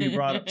second time you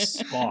brought up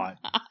Spot.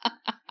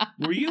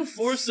 Were you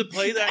forced to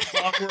play that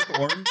Clockwork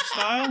Orange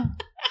style?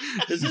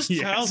 Is this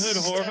childhood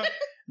horror?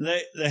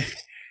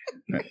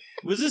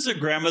 Was this a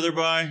grandmother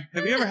buy?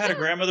 Have you ever had a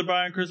grandmother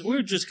buy on Christmas?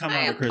 We've just come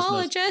I out of Christmas.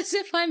 apologize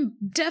if I'm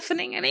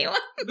deafening anyone.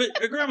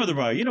 But a grandmother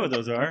buy, you know what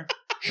those are.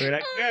 We're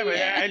like, Grandma,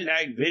 I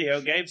like video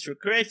games for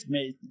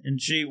Christmas.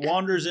 And she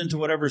wanders into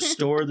whatever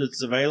store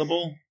that's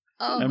available.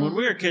 Oh. And when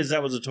we were kids,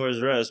 that was a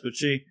Toys R Us. But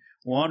she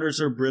wanders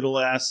her brittle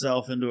ass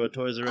self into a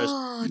Toys R Us.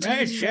 Oh, My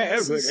Toys R child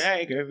Us would is-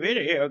 like a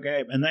video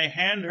game. And they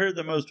hand her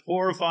the most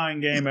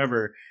horrifying game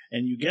ever.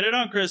 And you get it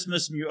on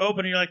Christmas and you open it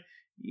and you're like,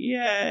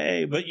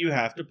 yay. But you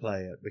have to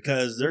play it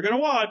because they're going to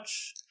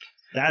watch.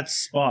 That's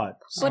Spot.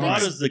 But Spot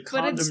it's- is the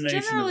but it's condemnation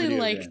of generally video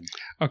like- games.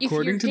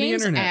 According if to your the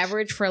game's internet.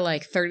 average for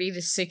like $30 to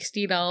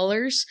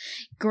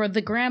 $60,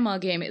 the grandma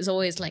game is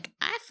always like,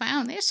 I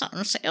found this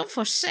on sale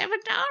for $7.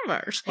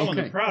 Oh, and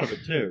Okay. they're proud of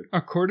it too.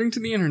 According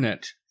to the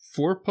internet,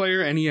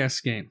 4-player NES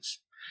games.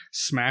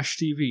 Smash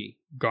TV,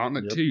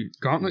 Gauntlet 2,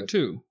 Gauntlet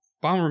 2,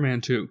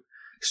 Bomberman 2,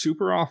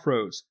 Super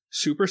Off-Roads,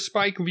 Super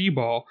Spike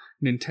V-Ball,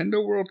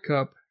 Nintendo World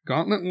Cup,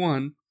 Gauntlet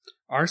 1,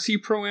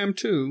 RC Pro-Am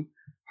 2,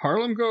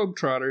 Harlem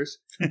Globetrotters,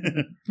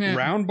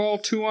 Round Ball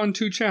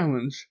 2-on-2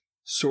 Challenge,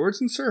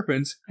 Swords and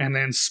Serpents, and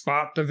then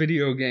Spot the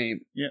video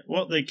game. Yeah,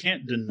 well, they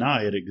can't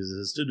deny it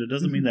existed. It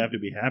doesn't mean they have to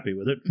be happy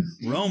with it.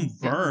 Rome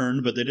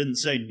burned, but they didn't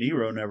say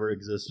Nero never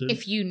existed.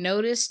 If you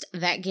noticed,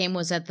 that game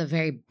was at the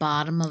very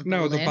bottom of the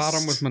No, list. the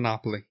bottom was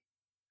Monopoly.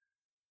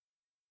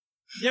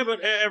 Yeah,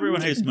 but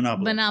everyone hates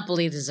Monopoly.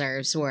 Monopoly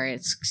deserves where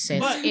it sits.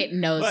 But- it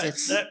knows but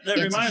it's that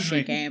it's reminds a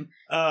shit me. game.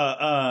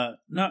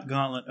 Not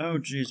Gauntlet. Oh,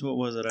 geez, what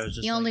was it? I was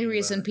just The only thinking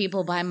reason about it.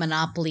 people buy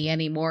Monopoly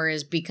anymore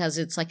is because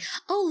it's like,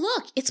 oh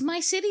look, it's my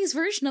city's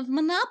version of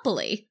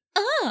Monopoly.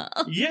 Oh,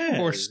 Yeah.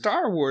 Or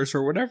Star Wars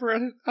or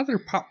whatever other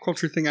pop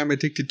culture thing I'm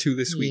addicted to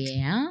this week.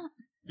 yeah.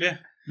 Yeah,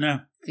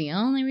 no. The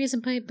only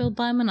reason people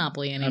buy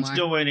Monopoly anymore. I'm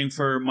still waiting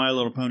for My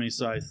Little Pony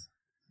Scythe.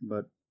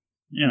 But,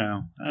 you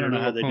know, I don't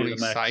know how they do the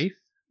mech. Scythe?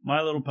 My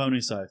Little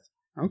Pony Scythe.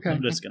 Okay.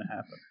 Something's going to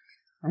happen.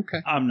 Okay.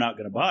 I'm not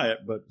going to buy it,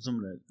 but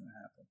something's going to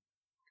happen.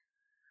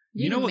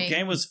 You know can what make-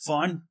 game was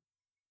fun?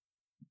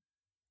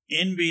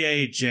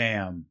 NBA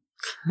Jam.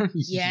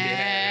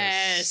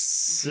 Yes.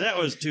 So that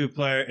was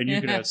 2-player, and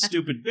you could have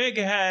stupid big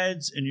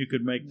heads, and you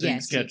could make things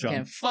Yes, you catch on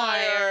can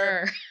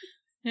fire.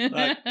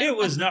 Like, it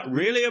was not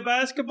really a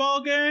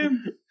basketball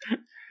game.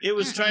 It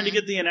was trying to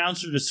get the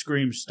announcer to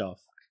scream stuff.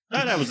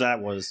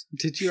 That was.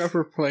 Did you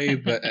ever play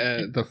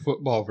the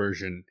football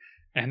version?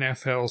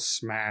 NFL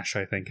Smash,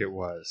 I think it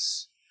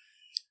was.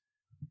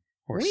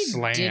 Or we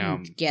Slam.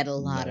 didn't get a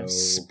lot No. of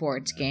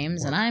sports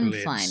games, Or and I'm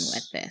Blitz. fine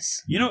with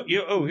this.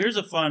 Here's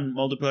a fun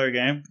multiplayer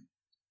game.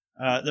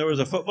 There was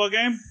a football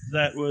game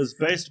that was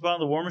based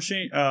upon the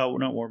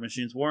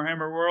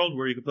Warhammer world,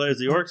 where you could play as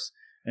the orcs,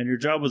 and your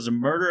job was to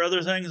murder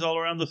other things all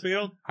around the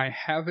field. I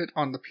have it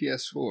on the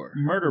PS4.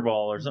 Murder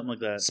Ball or something like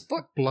that.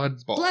 Blood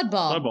Bowl. Blood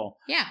Ball. Blood Ball.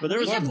 Yeah. But there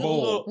was we a have- Blood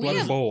Bowl. we Blood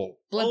have- Bowl.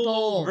 Blood old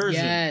Bowl.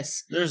 version.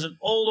 Yes. There's an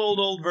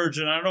old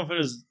version. I don't know if it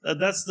is.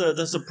 That's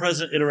the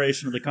present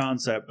iteration of the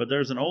concept. But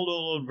there's an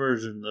old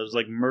version. There's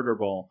like Murder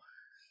Ball,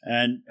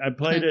 and I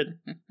played it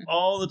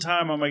all the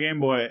time on my Game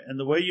Boy. And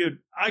the way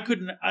I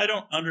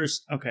don't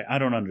understand. Okay, I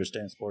don't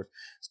understand sports.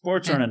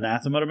 Sports are an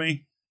anathema to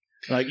me.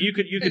 Like you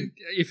could.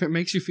 If it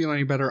makes you feel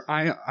any better,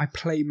 I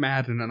play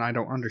Madden and I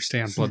don't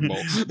understand Blood Bowl.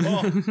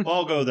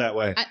 I'll go that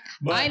way.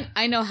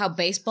 I know how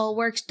baseball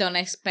works. Don't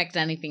expect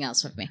anything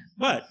else of me.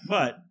 But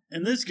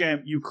in this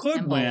game, you could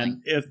And win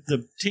bowling. if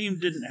the team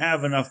didn't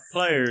have enough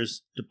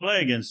players to play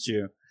against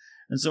you.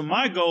 And so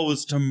my goal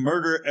was to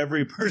murder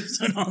every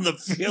person on the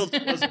field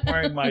that wasn't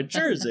wearing my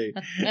jersey.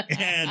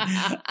 And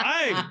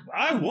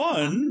I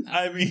won.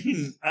 I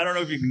mean, I don't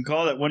know if you can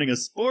call that winning a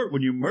sport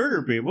when you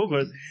murder people,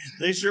 but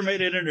they sure made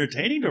it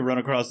entertaining to run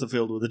across the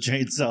field with a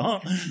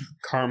chainsaw.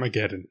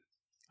 Carmageddon.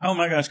 Oh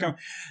my gosh,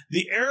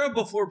 the era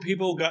before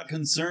people got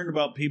concerned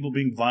about people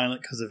being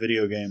violent because of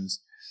video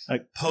games.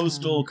 Like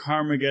Postal,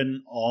 Carmageddon,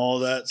 all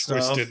that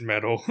stuff. Twisted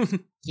Metal.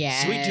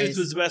 Yes. Sweet Tooth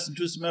was the best in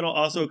Twisted Metal.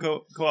 Also a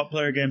co-op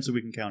player game, so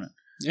we can count it.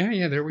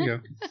 Yeah, there we go.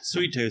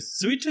 Sweet Tooth.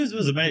 Sweet Tooth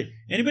was amazing.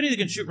 Anybody that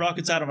can shoot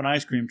rockets out of an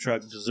ice cream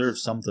truck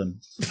deserves something.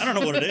 I don't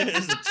know what it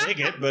is, the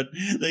ticket, but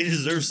they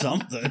deserve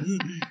something.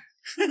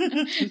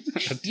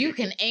 You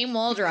can aim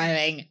while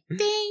driving.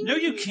 Ding. No,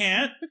 you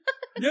can't.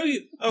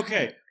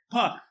 Okay.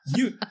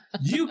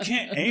 You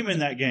can't aim in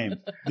that game.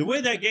 The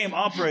way that game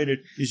operated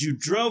is you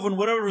drove and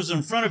whatever was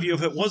in front of you,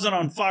 if it wasn't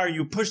on fire,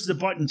 you pushed the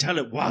button until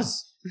it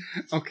was.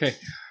 Okay.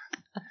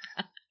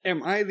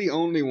 Am I the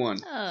only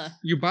one? Uh,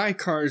 You buy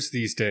cars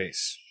these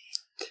days,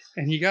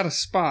 and you got a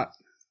spot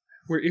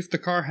where if the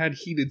car had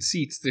heated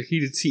seats, the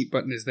heated seat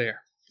button is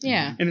there.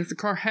 yeah. And if the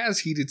car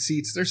has heated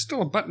seats, there's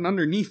still a button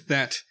underneath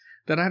that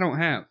I don't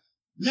have.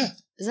 Yeah.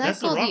 Is that That's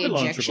the called the rocket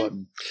launcher ejection?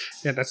 button.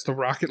 Yeah, that's the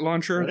rocket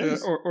launcher, That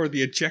is. or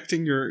the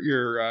ejecting your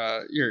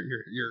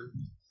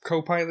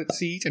co-pilot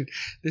seat, and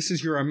this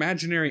is your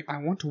imaginary. I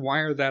want to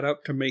wire that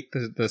up to make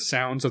the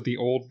sounds of the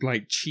old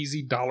like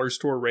cheesy dollar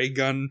store ray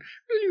gun.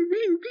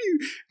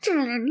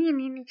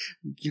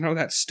 You know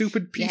that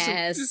stupid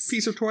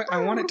piece of toy.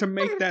 I want it to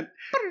make that.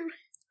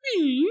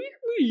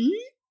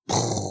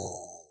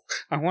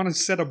 I want to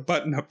set a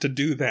button up to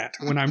do that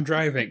when I'm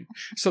driving,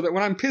 so that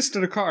when I'm pissed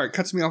at a car, it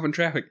cuts me off in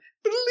traffic.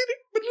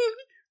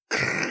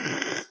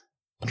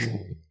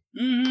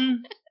 Mm-hmm.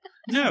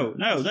 No,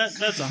 that's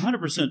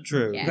 100%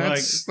 true. Yeah.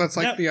 That's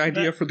like the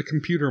idea for the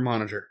computer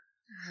monitor.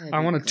 I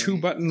wanted two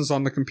buttons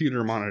on the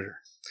computer monitor.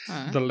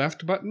 Huh. The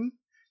left button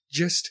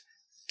just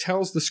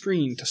tells the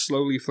screen to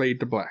slowly fade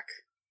to black.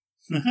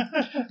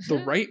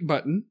 The right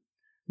button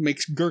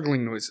makes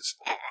gurgling noises.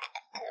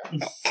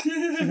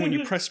 And when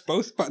you press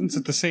both buttons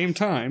at the same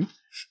time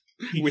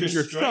with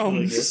your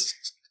struggling thumbs,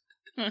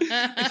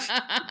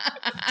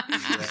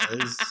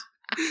 Yes.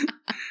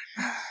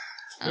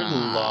 There's a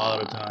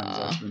lot of times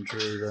that's been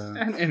true, though.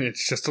 And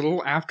it's just a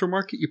little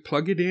aftermarket. You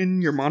plug it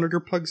in, your monitor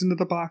plugs into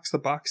the box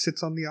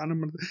sits on the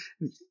bottom,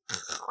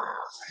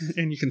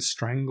 and you can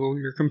strangle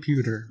your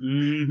computer.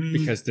 Mm-hmm.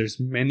 Because there's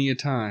many a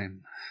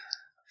time.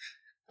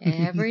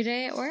 Every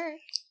day at work.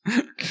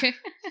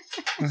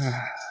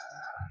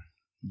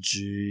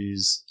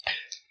 Jeez.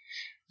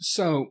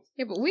 So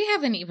Yeah, but we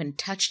haven't even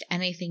touched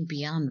anything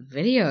beyond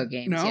video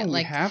games no, yet.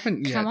 Like, we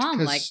haven't yet. come on,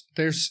 'cause like,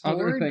 there's other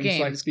board things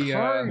games, like the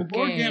card Well,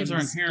 board games are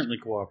games. inherently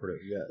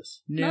cooperative,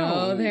 yes.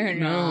 no, they're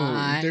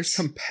not. There's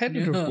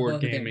competitive No,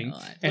 board they're gaming,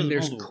 not. and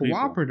there's Multiple people.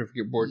 cooperative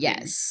board gaming.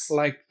 Yes.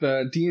 Like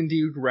the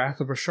D&D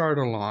Wrath of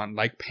Ashardalon,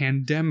 like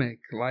Pandemic,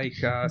 like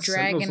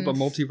Sentinels of the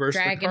Multiverse, the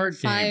card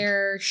game.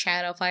 Dragonfire,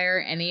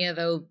 Shadowfire, any of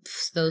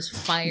those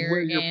fire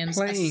where you're games,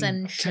 playing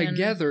Ascension.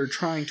 together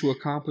trying to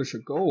accomplish a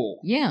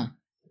goal. Yeah.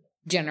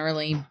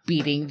 Generally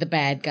beating the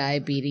bad guy,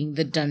 beating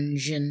the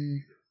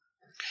dungeon.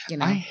 You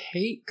know. I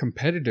hate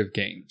competitive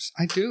games.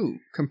 I do.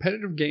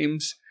 Competitive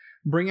games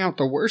bring out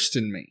the worst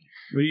in me.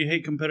 But you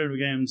hate competitive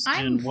games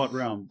in what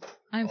realm?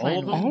 I'm fine All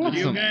of with them? All of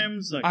Video them.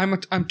 games?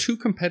 Like, I'm too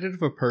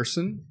competitive a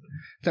person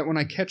that when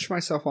I catch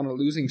myself on a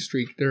losing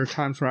streak, there are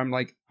times where I'm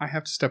like, I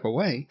have to step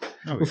away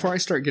before I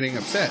start getting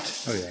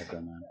upset. Oh, yeah, I've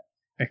done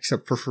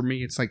Except for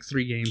me, it's like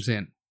 3 games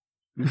in.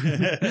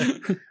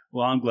 that.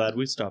 Well, I'm glad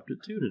we stopped at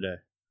 2 today.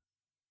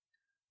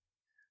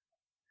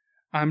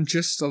 I'm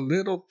just a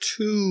little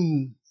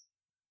too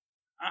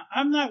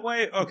I'm that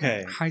way.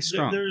 Okay. high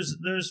strung.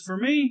 There's for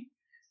me,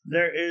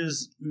 there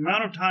is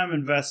amount of time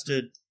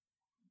invested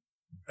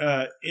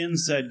in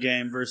said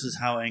game versus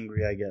how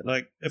angry I get.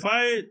 Like, if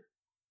I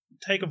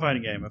take a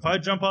fighting game, if I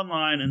jump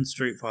online in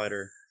Street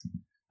Fighter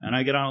and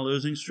I get on a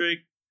losing streak,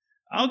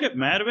 I'll get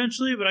mad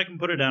eventually, but I can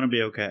put it down and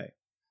be okay.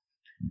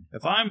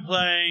 If I'm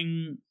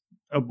playing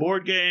a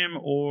board game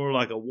or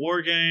like a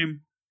war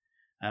game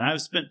and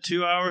I've spent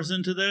 2 hours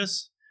into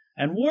this,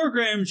 and war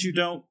games you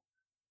don't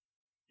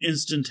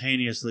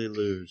instantaneously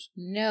lose.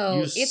 No,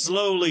 You it's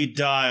slowly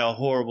die a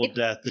horrible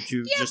death that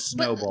you just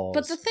snowballs.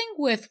 But the thing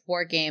with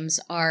war games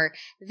are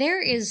there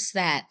is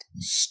that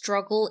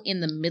struggle in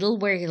the middle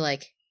where you're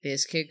like,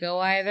 this could go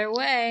either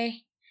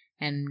way.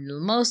 And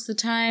most of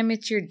the time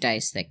it's your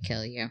dice that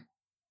kill you.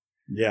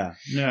 Yeah.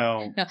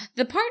 No. No,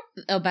 the part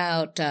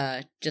about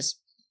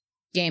just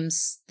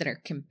games that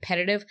are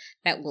competitive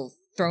that will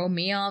throw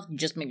me off and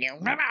just make me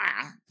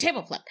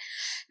table flip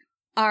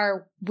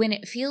are when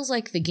it feels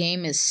like the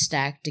game is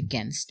stacked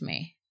against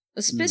me.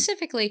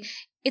 Specifically,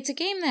 it's a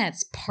game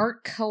that's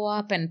part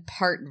co-op and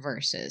part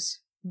versus.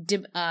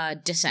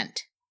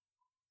 Descent.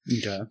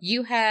 Okay.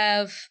 You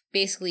have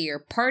basically your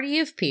party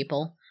of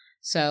people,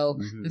 so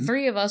the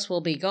 3 of us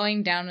will be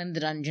going down in the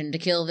dungeon to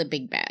kill the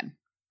big bad.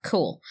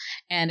 Cool.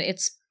 And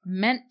it's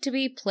meant to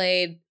be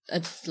played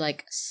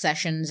like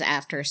sessions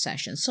after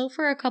sessions, so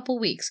for a couple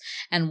weeks.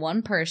 And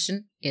one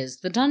person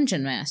is the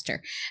dungeon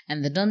master,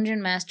 and the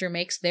dungeon master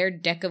makes their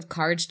deck of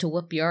cards to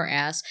whoop your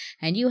ass,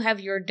 and you have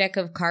your deck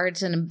of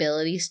cards and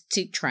abilities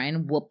to try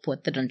and whoop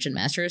what the dungeon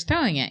master is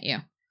throwing at you.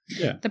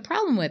 Yeah. The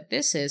problem with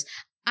this is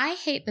I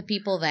hate the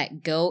people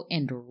that go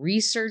and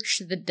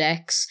research the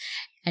decks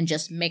and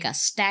just make a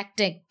stack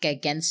deck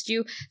against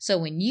you. So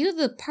when you,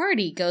 the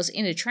party, goes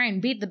in to try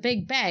and beat the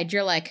big bad,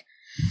 you're like,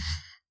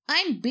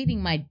 I'm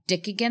beating my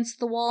dick against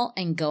the wall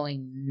and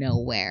going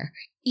nowhere.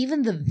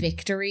 Even the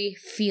victory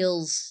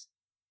feels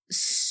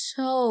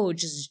so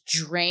just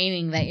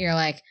draining that you're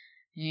like,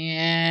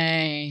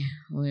 yay,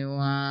 we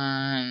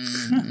won.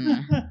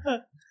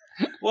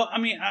 Well, I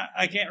mean,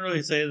 I can't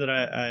really say that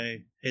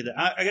I hate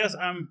that. I guess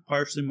I'm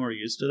partially more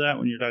used to that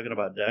when you're talking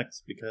about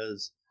decks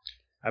because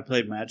I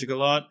played Magic a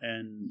lot,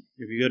 and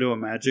if you go to a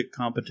Magic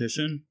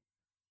competition,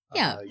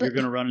 you're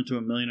going to run into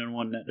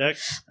 1,000,001 net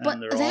decks,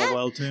 and they're all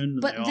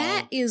well-tuned. But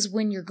that is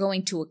when you're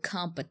going to a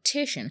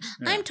competition.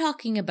 Yeah. I'm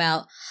talking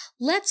about,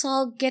 let's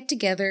all get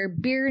together,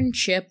 beer and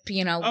chip,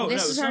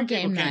 this is our game some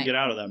people night. can't get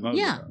out of that mode.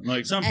 Yeah.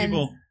 Like, some And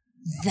people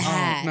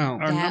That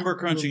are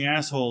number-crunching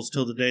assholes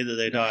till the day that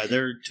they die.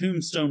 Their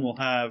tombstone will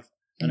have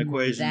an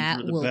equation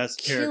for the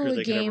best character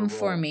they kill can a game ever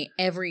for roll. me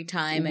every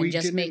time We and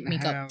just make didn't me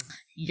go, have-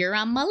 you're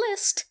on my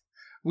list.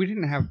 We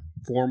didn't have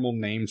formal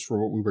names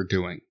for what we were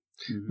doing,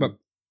 Mhm. but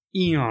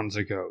eons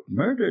ago,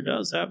 Murder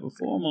does have a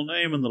formal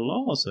name in the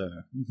law,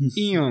 sir.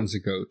 eons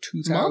ago,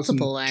 2002,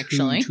 Multiple,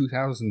 actually.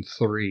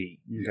 2003.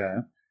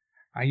 Okay.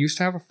 I used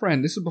to have a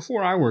friend. This is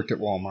before I worked at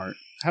Walmart.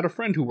 I had a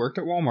friend who worked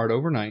at Walmart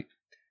overnight,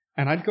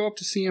 and I'd go up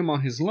to see him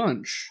on his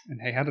lunch, and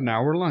he had an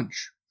hour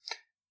lunch.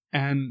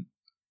 And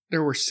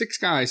there were 6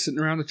 guys sitting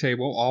around the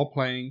table, all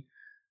playing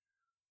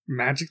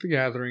Magic the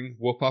Gathering,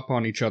 whoop up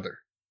on each other.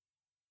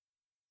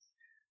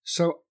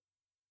 So,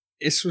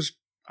 this was,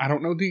 I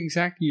don't know the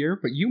exact year,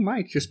 but you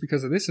might just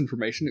because of this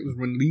information. It was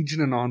when Legion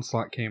and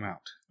Onslaught came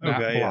out.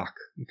 That Okay, block.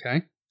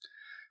 Okay?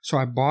 So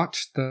I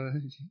bought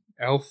the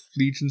Elf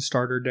Legion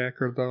starter deck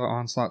or the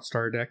Onslaught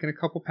starter deck and a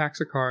couple packs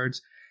of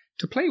cards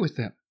to play with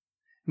them.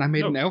 And I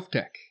made an elf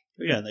deck.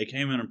 Yeah, they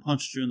came in and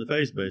punched you in the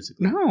face,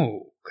 basically.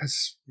 No,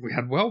 because we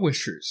had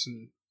well-wishers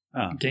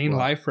and gain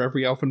life for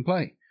every elf in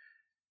play.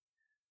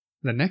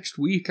 The next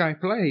week I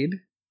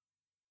played,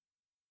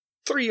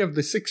 3 of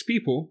the 6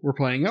 people were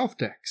playing elf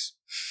decks.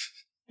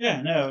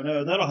 Yeah,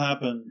 no, that'll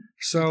happen.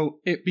 So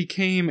it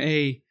became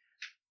a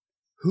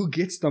who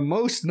gets the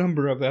most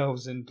number of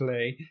elves in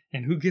play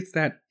and who gets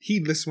that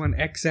heedless one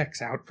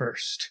XX out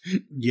first.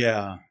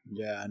 Yeah,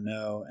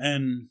 no.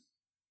 And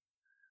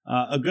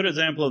a good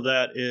example of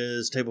that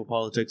is table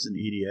politics in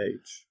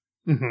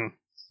EDH. Mm-hmm.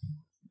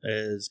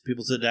 As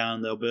people sit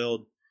down,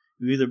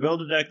 you either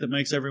build a deck that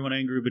makes everyone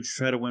angry but you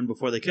try to win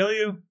before they kill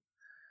you,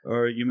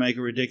 or you make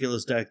a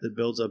ridiculous deck that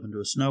builds up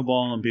into a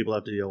snowball and people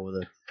have to deal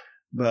with it.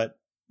 But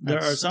there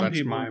are some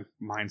people... my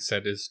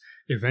mindset is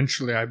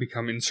eventually I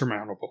become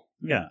insurmountable.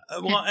 Yeah.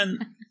 Well,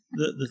 and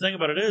the thing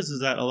about it is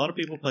that a lot of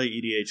people play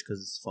EDH because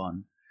it's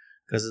fun.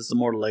 Because it's a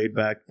more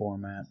laid-back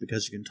format.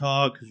 Because you can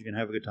talk, because you can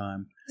have a good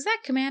time. Is that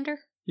Commander?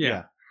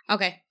 Yeah.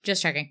 Okay,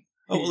 just checking.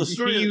 Oh, well, the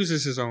story he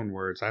uses his own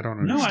words. I don't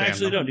understand. No, I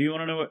actually them. don't. Do you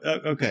want to know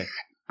what... okay.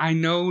 I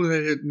know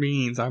that it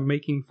means I'm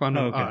making fun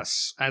of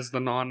us as the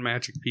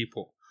non-magic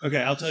people. Okay,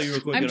 I'll tell you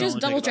real quick. I'm just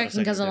double-checking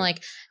because I'm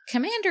like,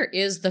 Commander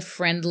is the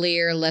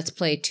friendlier let's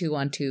play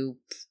 2-on-2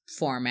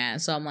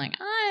 format. So I'm like,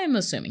 I'm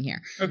assuming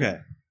here. Okay.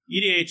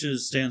 EDH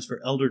stands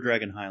for Elder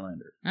Dragon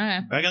Highlander. Okay.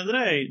 Back in the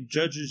day,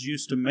 judges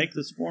used to make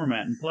this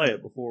format and play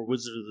it before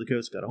Wizards of the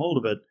Coast got a hold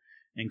of it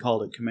and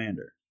called it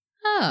Commander.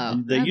 Oh,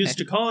 and they used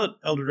to call it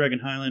Elder Dragon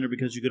Highlander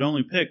because you could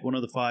only pick one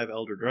of the 5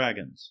 Elder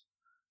Dragons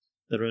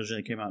that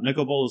originally came out.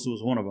 Nicol Bolas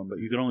was one of them, but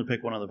you could only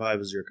pick one of the 5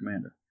 as your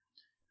commander.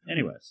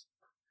 Anyways.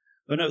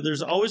 But no,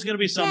 there's always going to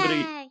be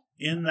somebody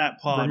in that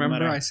pod.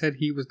 Remember I said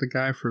he was the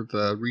guy for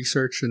the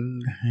research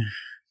and...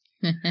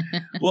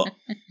 Well,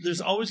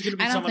 there's always going to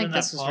be someone in that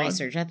pod. I don't think this was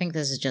research. I think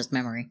this is just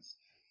memory.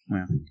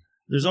 Yeah.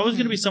 There's always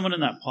going to be someone in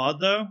that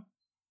pod, though,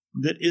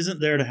 that isn't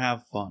there to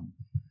have fun.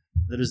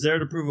 That is there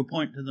to prove a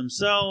point to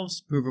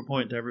themselves, prove a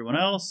point to everyone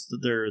else, that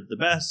they're the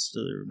best,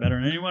 that they're better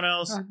than anyone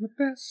else. I'm the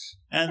best.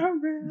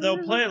 And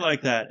they'll play it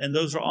like that. And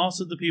those are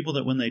also the people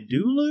that, when they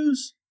do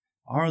lose,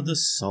 are the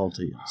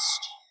saltiest.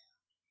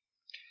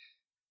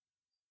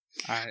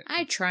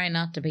 I try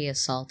not to be a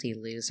salty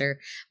loser,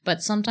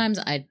 but sometimes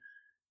I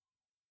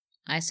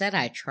said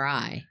I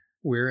try.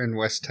 We're in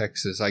West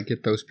Texas. I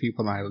get those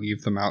people and I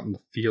leave them out in the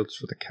fields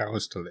for the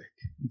cows to lick.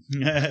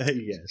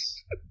 Yes.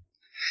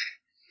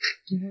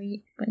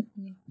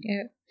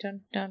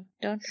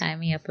 Don't tie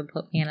me up and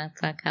put me in a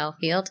cow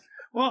field.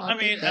 Well, I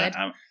mean,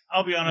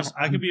 I'll be honest.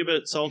 I could be a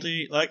bit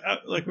salty, like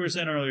we were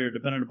saying earlier,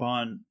 depending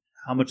upon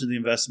how much of the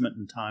investment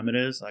and time it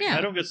is. Like, I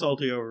don't get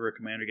salty over a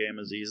commander game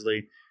as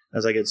easily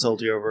as I get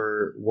salty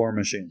over War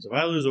Machines. If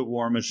I lose at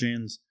War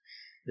Machines,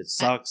 it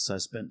sucks. I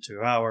spent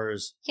 2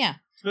 hours. Yeah.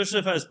 Especially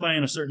if I was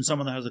playing a certain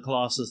summon that has a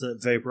Colossus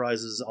that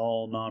vaporizes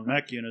all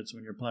non-mech units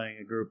when you're playing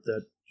a group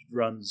that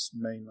runs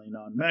mainly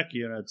non-mech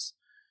units.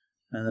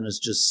 And then it's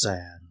just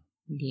sad.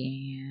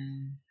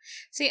 Yeah.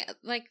 See,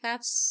 like,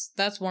 that's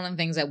one of the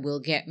things that will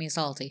get me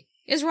salty,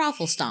 is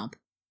Raffle Stomp.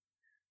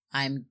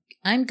 I'm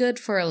good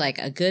for, like,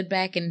 a good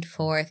back and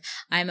forth.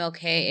 I'm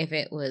okay if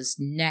it was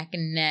neck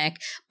and neck.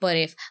 But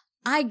if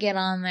I get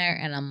on there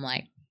and I'm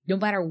like, no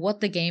matter what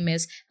the game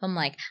is, I'm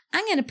like,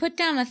 I'm going to put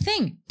down a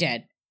thing.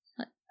 Dead.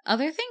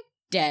 Other thing?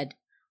 Dead.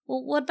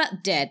 Well, what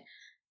about dead?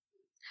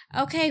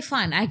 Okay,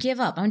 fine. I give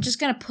up. I'm just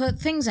going to put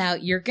things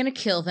out. You're going to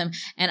kill them.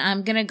 And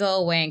I'm going to go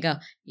away and go,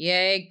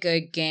 yay,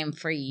 good game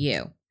for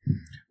you.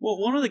 Well,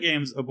 one of the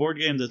games, a board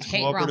game that's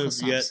cooperative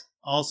yet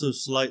also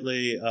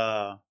slightly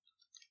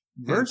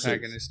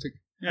antagonistic.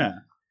 Yeah.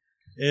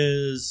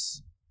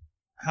 Is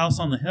House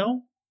on the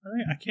Hill?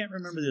 I can't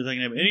remember the exact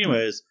name.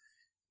 Anyways,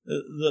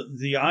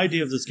 the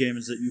idea of this game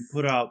is that you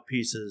put out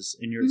pieces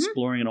and you're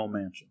exploring an old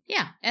mansion.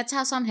 Yeah, it's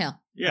House on Hill.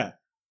 Yeah.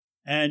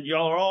 And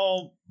y'all are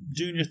all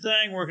doing your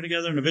thing, working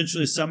together, and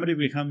eventually somebody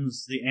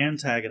becomes the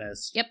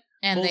antagonist. Yep.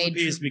 And pulls a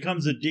piece,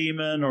 becomes a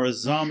demon or a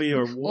zombie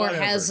or whatever.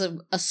 Or has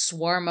a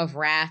swarm of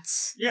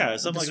rats. Yeah,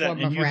 something like that.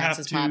 And you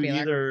have to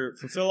either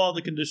fulfill all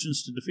the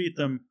conditions to defeat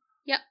them.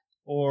 Yep.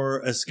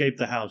 Or escape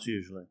the house,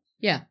 usually.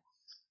 Yeah.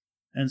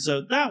 And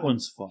so that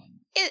one's fun.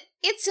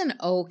 It's an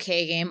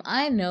okay game.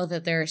 I know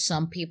that there are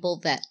some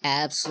people that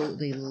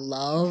absolutely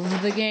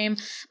love the game,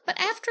 but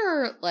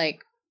after,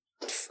 like,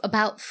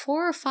 about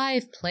 4 or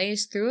 5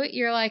 plays through it,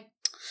 you're like,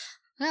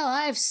 well,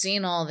 I've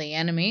seen all the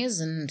enemies,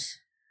 and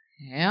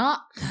yeah,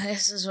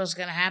 this is what's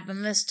going to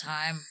happen this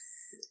time.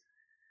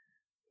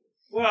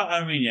 Well,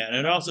 I mean, yeah, and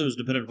it also is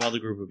dependent upon the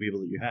group of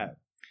people that you have.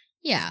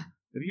 Yeah.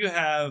 If you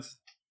have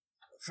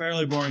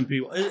fairly boring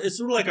people, it's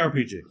sort of like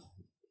RPG.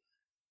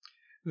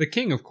 The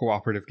king of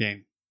cooperative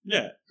game.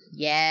 Yeah.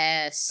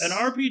 Yes. An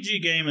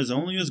RPG game is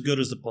only as good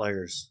as the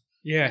players.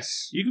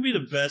 Yes. You can be the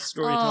best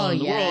storyteller in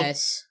the world,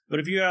 but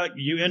if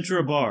you enter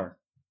a bar,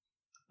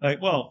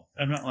 like, well,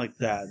 I'm not like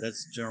that.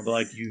 That's general, but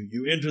like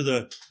you enter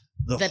the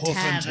Hoof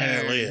and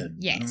Tail Inn.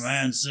 Yes. A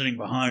man sitting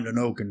behind an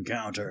oaken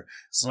counter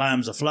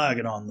slams a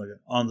flagon on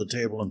the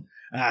table and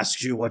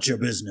asks you what your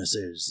business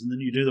is, and then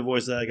you do the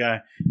voice of that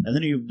guy, and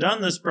then you've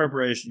done this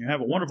preparation. You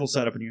have a wonderful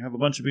setup, and you have a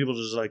bunch of people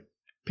just like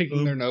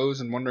picking their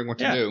nose and wondering what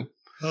to do.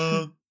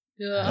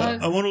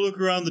 I want to look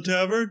around the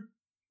tavern.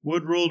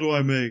 What roll do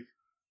I make?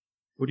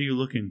 What are you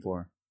looking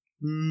for?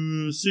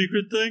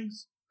 Secret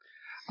things?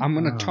 I'm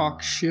going to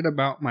talk shit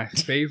about my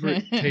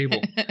favorite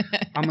table.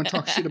 I'm going to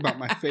talk shit about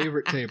my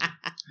favorite table.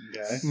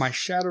 Okay. My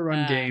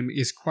Shadowrun game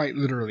is quite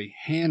literally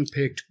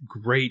hand-picked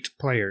great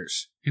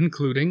players,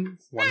 including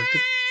one of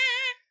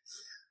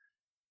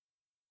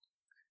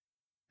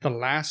the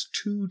last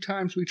 2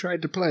 times we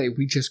tried to play,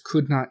 we just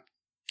could not.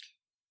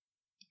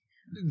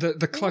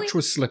 The clutch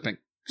was slipping.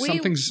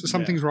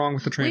 Something's wrong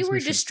with the transmission. We were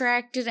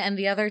distracted, and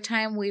the other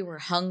time we were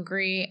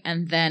hungry,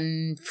 and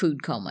then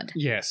food comed.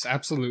 Yes,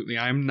 absolutely.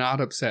 I'm not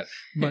upset.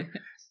 But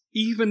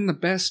even the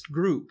best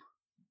group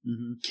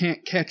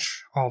can't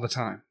catch all the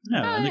time.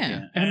 No, they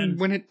can't. And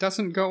when it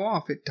doesn't go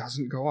off, it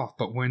doesn't go off.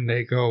 But when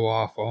they go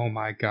off, oh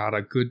my god,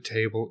 a good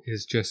table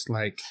is just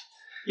like...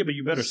 Yeah, but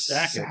you better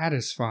stack it.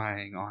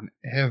 Satisfying on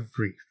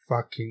every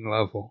fucking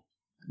level.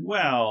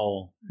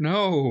 Well...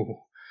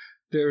 No.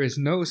 There is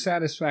no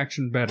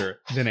satisfaction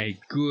better than a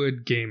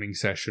good gaming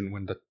session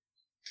when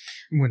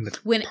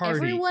party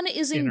everyone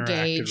is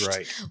engaged,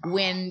 right.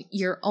 When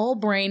you're all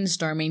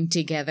brainstorming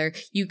together,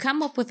 you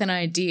come up with an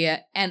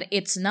idea, and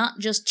it's not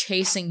just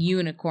chasing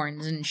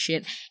unicorns and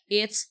shit.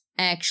 It's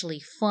actually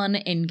fun,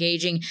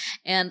 engaging,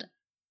 and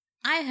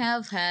I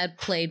have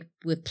played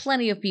with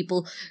plenty of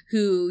people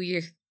who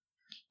you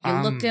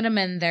look at them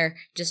and they're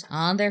just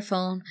on their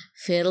phone,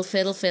 fiddle,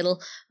 fiddle,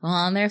 fiddle,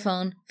 on their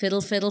phone,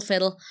 fiddle, fiddle,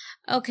 fiddle.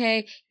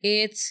 Okay,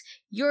 it's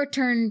your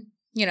turn,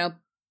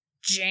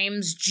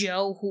 James,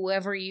 Joe,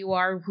 whoever you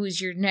are, who's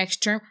your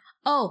next turn.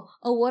 Oh,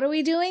 what are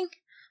we doing?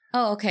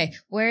 Oh, okay,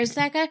 where's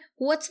that guy?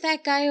 What's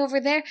that guy over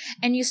there?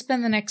 And you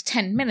spend the next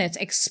 10 minutes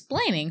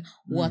explaining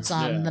what's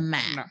on the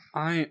map. Now,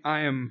 I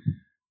am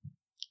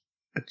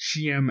a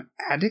GM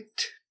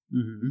addict.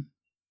 Mm-hmm.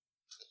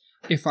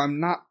 If I'm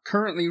not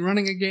currently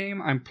running a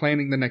game, I'm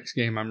planning the next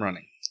game I'm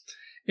running.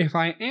 If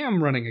I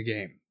am running a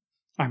game,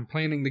 I'm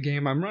planning the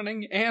game I'm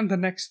running and the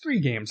next 3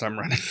 games I'm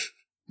running.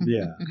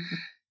 Yeah.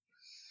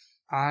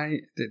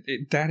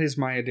 That is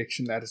my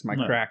addiction. That is my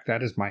crack.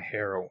 That is my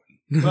heroin.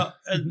 Well,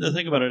 and the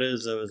thing about it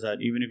is, though, is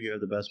that even if you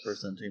have the best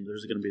person on the team,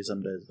 there's going to be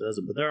some days it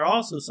doesn't. But there are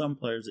also some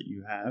players that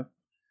you have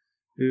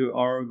who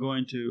are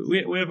going to...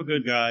 We have a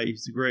good guy.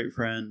 He's a great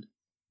friend.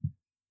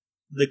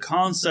 The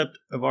concept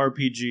of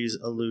RPGs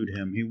elude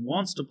him. He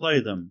wants to play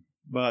them,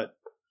 but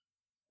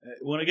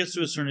when it gets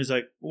to his turn, he's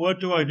like, what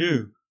do I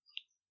do?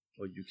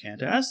 Well, you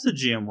can't ask the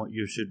GM what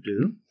you should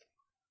do.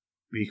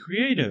 Be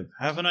creative.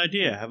 Have an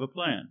idea. Have a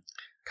plan.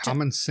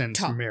 Common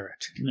sense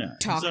merit. Yeah.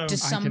 Talk to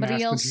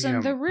somebody else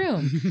in the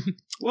room.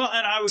 Well,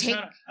 and I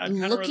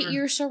would look at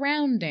your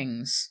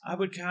surroundings. I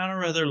would kind of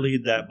rather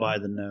lead that by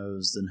the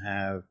nose than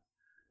have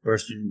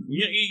bursting.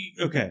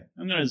 Okay,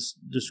 I'm going to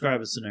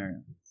describe a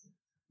scenario.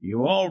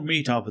 You all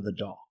meet up at the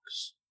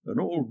docks. An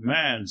old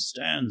man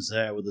stands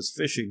there with his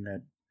fishing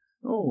net.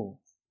 Oh,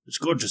 it's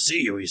good to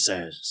see you, he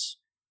says.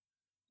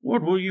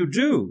 What will you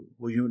do?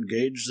 Will you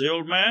engage the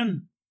old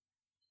man?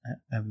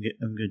 I'm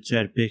going to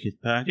try to pick his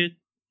pocket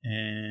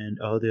and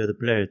all the other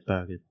players'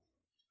 pocket.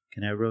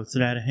 Can I roll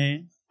sleight of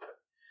hand?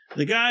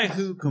 The guy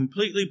who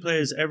completely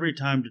plays every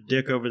time to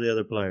dick over the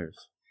other players.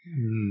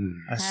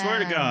 I swear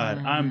to God,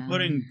 I'm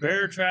putting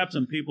bear traps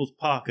in people's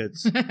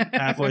pockets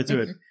halfway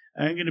through it.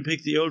 I'm going to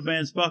pick the old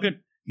man's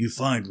pocket. You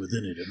find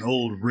within it an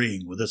old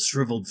ring with a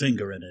shriveled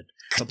finger in it.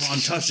 Upon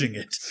touching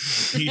it,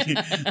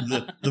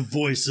 the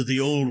voice of the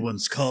old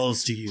ones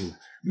calls to you.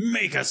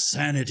 Make a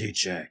sanity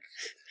check.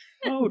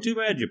 Oh, too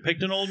bad. You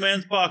picked an old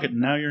man's pocket and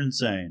now you're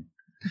insane.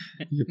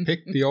 You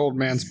picked the old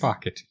man's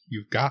pocket.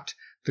 You've got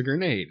the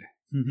grenade.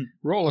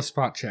 Roll a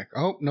spot check.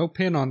 Oh, no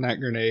pin on that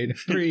grenade.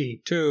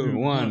 3, 2,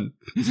 1.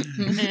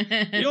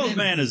 The old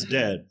man is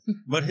dead,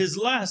 but his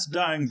last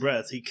dying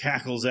breath, he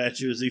cackles at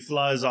you as he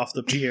flies off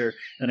the pier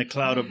in a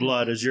cloud of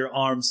blood as your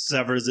arm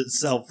severs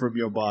itself from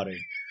your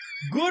body.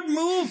 Good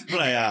move,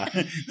 player.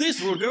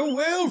 This will go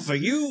well for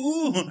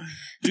you.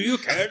 Do you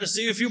care to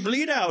see if you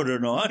bleed out or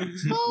not?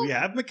 We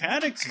have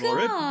mechanics for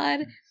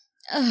it.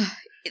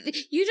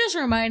 You just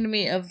remind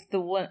me of the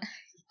one...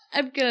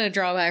 I'm going to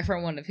draw back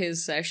from one of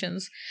his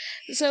sessions.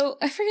 So,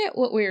 I forget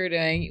what we were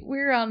doing. We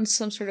were on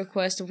some sort of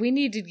quest. We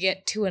needed to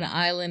get to an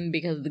island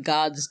because the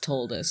gods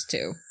told us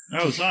to.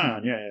 Oh,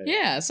 Zion, yeah.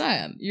 Yeah,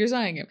 Zion. You're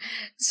Zion him.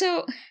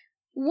 So,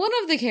 one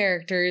of the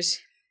characters,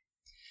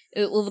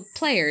 the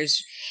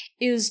players,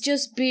 is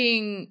just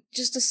being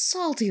just a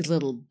salty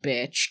little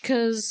bitch,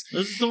 because...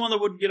 This is the one that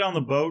wouldn't get on the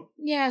boat?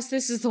 Yes,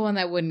 this is the one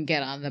that wouldn't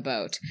get on the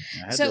boat.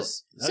 So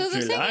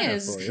the thing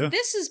is,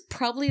 this is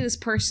probably this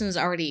person's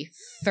already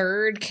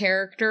 3rd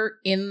character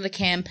in the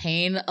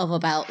campaign of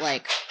about,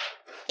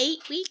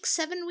 8 weeks,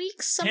 7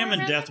 weeks, somewhere Him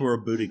and Death were a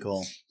booty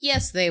call.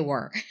 Yes, they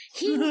were.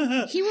 He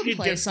would He'd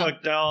play get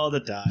fucked all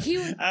the time.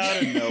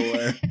 Out of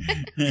nowhere.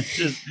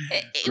 Just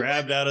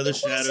grabbed out of the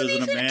shadows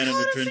and a man in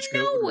a trench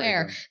coat.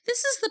 Nowhere.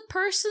 This is the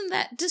person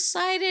that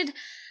decided,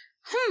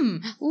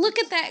 look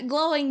at that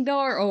glowing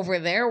door over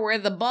there where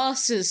the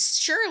boss is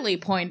surely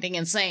pointing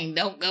and saying,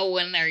 don't go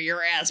in there,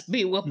 your ass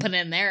be whooping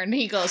in there. And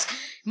he goes,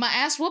 my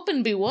ass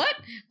whooping be what?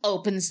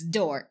 Opens the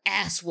door,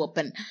 ass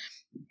whooping.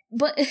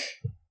 But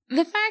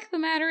the fact of the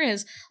matter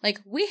is, like,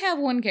 we have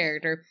one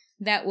character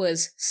that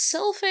was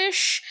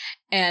selfish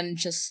and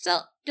just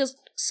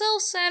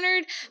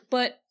self-centered,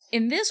 but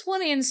in this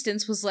one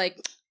instance was like,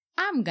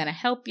 I'm gonna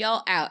help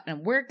y'all out,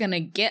 and we're gonna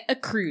get a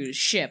cruise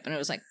ship. And it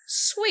was like,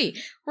 sweet,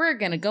 we're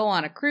gonna go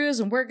on a cruise,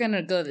 and we're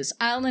gonna go to this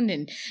island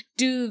and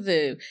do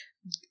the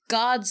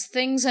gods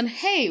things, and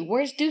hey,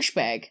 where's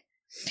douchebag?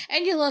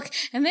 And you look,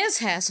 and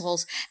this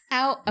asshole's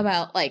out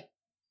about, like,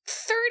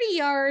 30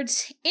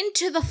 yards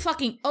into the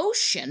fucking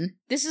ocean.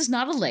 This is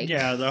not a lake.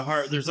 Yeah,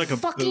 there's like a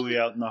fucking buoy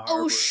out in the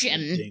harbor.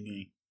 ocean.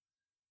 Dinghy.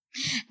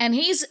 And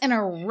he's in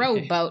a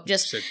rowboat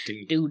just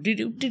do.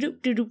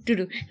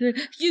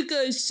 You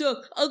guys suck.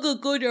 I'm gonna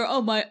go there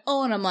on my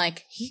own. I'm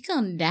like, he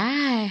gonna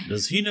die.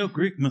 Does he know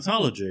Greek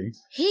mythology?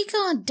 He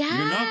gonna die.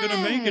 You're not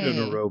gonna make it in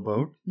a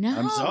rowboat. No.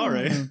 I'm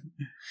sorry.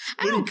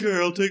 I don't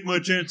care. I'll take my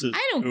chances.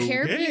 I don't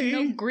care if you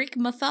know Greek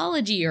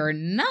mythology or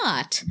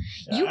not.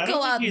 You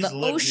go out in the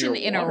ocean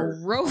in a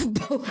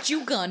rowboat,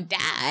 you gonna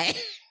die.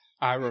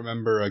 I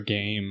remember a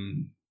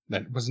game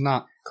that was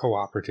not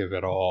cooperative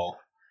at all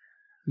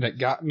that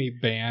got me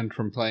banned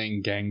from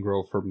playing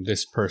Gangrel from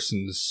this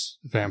person's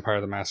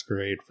Vampire the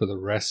Masquerade for the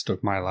rest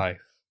of my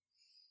life.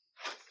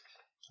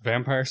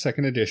 Vampire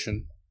 2nd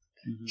Edition.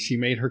 Mm-hmm. She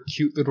made her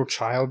cute little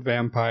child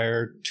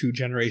vampire 2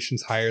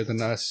 generations higher than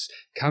us.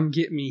 Come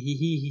get me, hee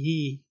hee hee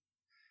hee.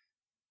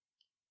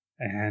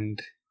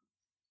 And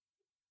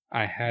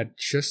I had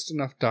just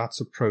enough dots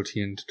of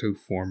protein to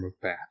form a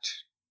bat.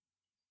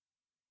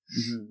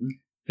 Mm-hmm.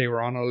 They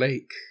were on a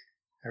lake.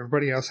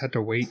 Everybody else had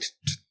to wait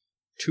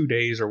 2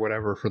 days or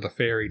whatever for the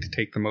ferry to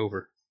take them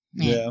over.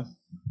 Yeah.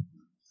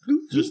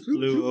 Just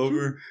flew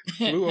over.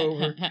 Flew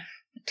over.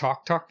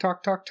 Talk.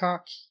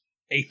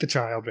 Ate the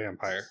child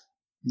vampire.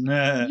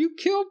 Nah. You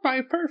killed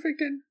my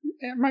perfect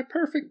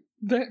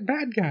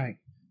bad guy.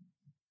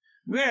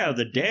 Well,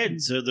 they're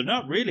dead, so they're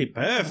not really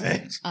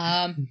perfect.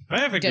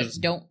 Perfect is...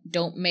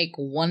 Don't make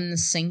one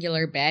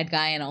singular bad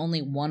guy and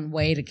only one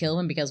way to kill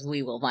him, because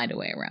we will find a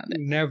way around it.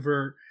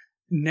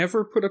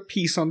 Never put a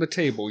piece on the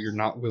table you're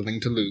not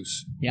willing to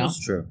lose. Yeah. That's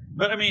true.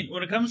 But I mean,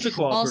 when it comes to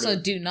cooperative...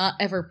 Also, do not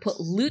ever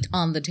put loot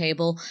on the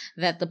table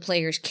that the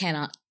players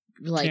cannot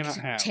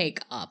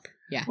take up.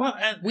 Yeah. Well,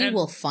 we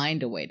will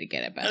find a way to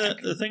get it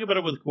back. The thing about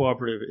it with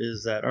cooperative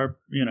is that our,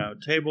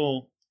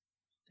 table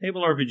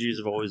RPGs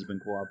have always been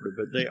cooperative,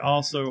 but they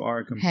also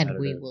are competitive. And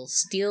we will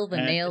steal the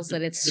nails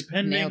that it's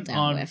nailed down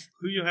on with.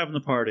 Who you have in the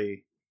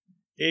party,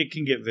 it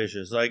can get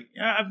vicious. Like,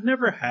 I've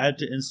never had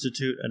to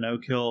institute a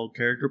no-kill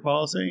character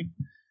policy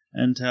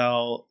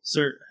until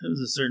it was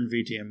a certain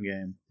VTM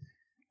game.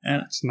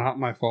 And it's not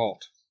my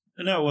fault.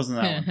 No, it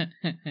wasn't that one.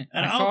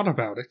 And I thought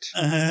about it,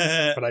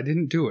 but I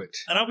didn't do it.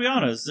 And I'll be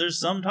honest, there's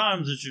some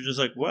times that you're just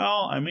like,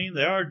 well, I mean,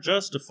 they are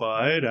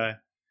justified. I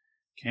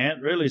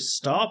can't really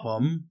stop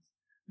them.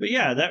 But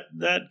yeah,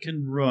 that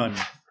can run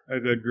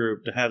a good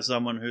group, to have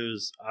someone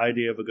whose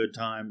idea of a good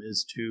time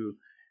is to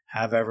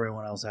have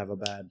everyone else have a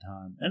bad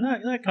time. And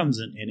that comes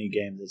in any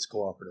game that's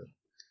cooperative.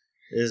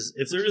 Is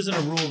if there isn't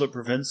a rule that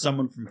prevents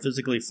someone from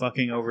physically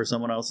fucking over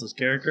someone else's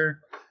character,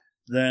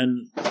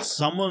 then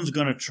someone's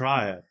going to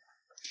try it.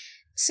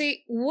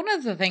 See, one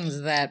of the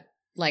things that,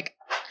 like,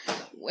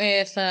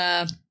 with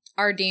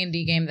our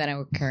D&D game that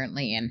I'm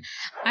currently in,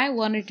 I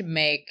wanted to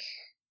make,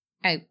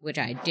 which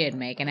I did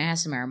make, an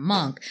ASMR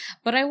monk,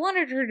 but I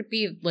wanted her to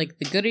be, like,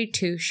 the goody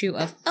two-shoe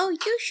of, oh,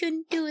 you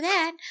shouldn't do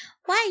that.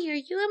 Why are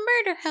you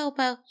a murder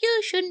hobo?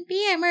 You shouldn't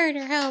be a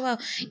murder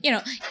hobo.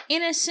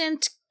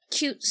 Innocent,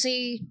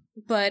 cutesy,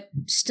 but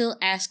still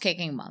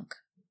ass-kicking monk.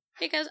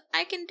 Because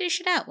I can dish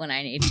it out when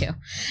I need to.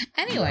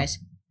 Anyways...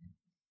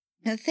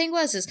 And the thing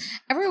is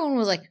everyone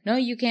was like, no,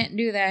 you can't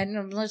do that. And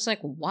I'm just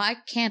like, why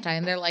can't I?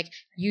 And they're like,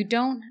 you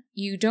don't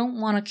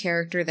want a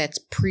character that's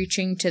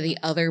preaching to the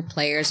other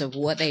players of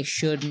what they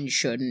should and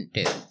shouldn't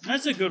do.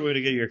 That's a good way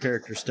to get your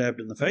character stabbed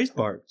in the face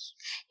parts.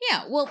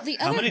 Yeah, well,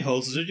 How many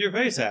holes did your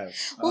face have?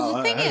 Well,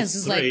 the thing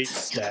is 3, like...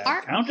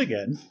 Stab. Count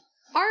again.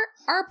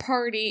 Our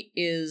party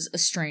is a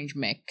strange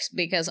mix,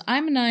 because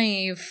I'm a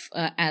naive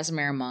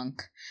Aasimar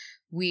monk.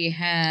 We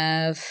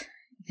have,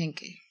 I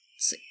think...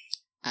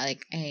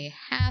 like a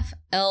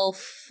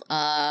half-elf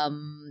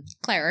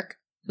cleric,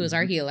 who is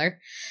our healer.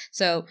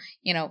 So,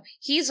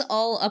 he's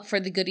all up for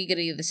the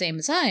goody-goody the same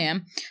as I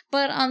am.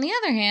 But on the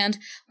other hand,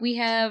 we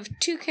have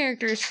 2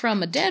 characters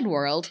from a dead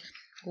world,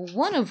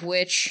 one of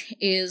which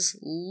is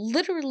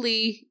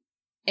literally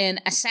an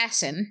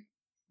assassin.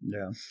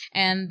 Yeah.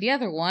 And the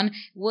other one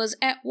was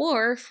at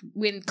war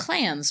in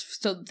clans,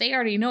 so they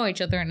already know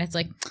each other, and it's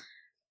like,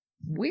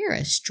 we're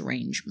a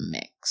strange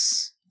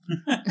mix.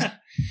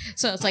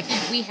 So it's like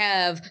we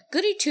have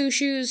goody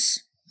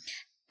two-shoes,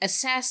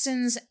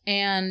 assassins,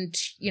 and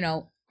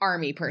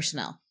army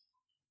personnel.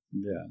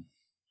 Yeah.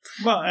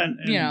 Well, and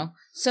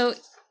so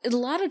a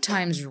lot of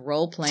times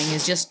role-playing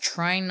is just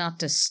trying not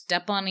to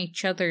step on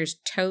each other's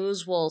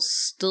toes while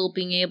still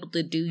being able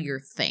to do your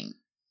thing.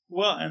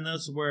 Well, and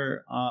that's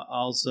where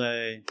I'll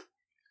say,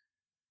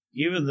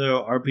 even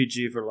though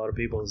RPG for a lot of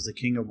people is the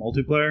king of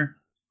multiplayer,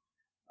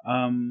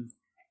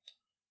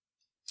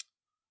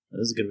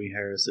 this is going to be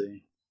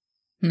heresy.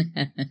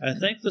 I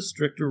think the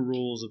stricter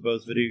rules of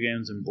both video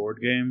games and board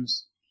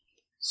games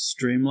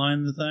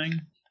streamline the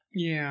thing.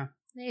 Yeah.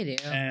 They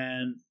do.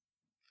 And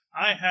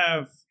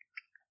I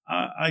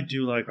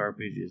do like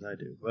RPGs, I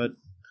do. But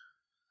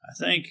I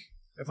think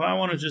if I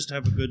want to just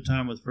have a good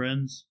time with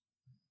friends,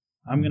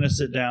 I'm going to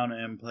sit down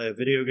and play a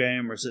video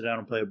game or sit down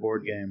and play a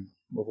board game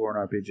before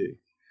an RPG.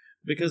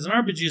 Because an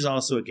RPG is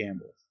also a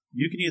gamble.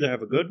 You can either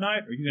have a good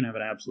night or you can have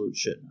an absolute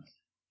shit night.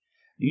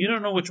 You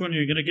don't know which one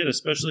you're going to get,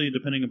 especially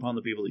depending upon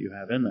the people that you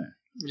have in there.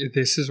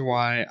 This is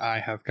why I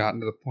have gotten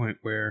to the point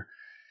where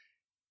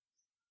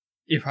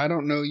if I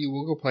don't know you,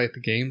 we'll go play at the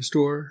game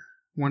store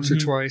once or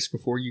twice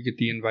before you get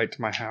the invite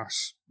to my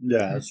house.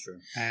 Yeah, that's true.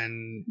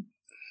 And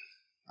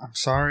I'm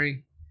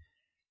sorry.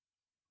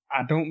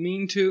 I don't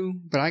mean to,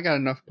 but I got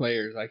enough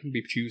players. I can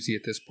be choosy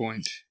at this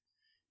point.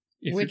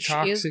 If Which you're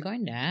toxic, is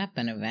going to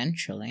happen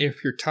eventually.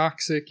 If you're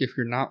toxic, if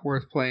you're not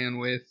worth playing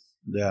with.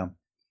 Yeah.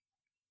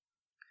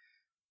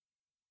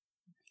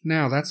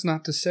 Now, that's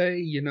not to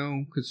say,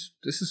 because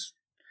this is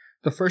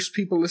the first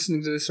people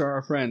listening to this are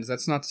our friends.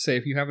 That's not to say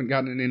if you haven't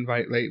gotten an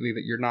invite lately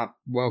that you're not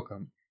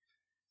welcome.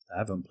 I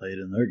haven't played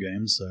in their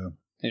games, so.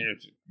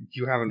 And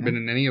you haven't been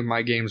in any of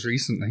my games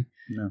recently.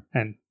 No.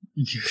 And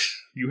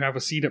you have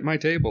a seat at my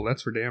table,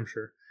 that's for damn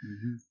sure.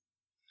 Mm-hmm.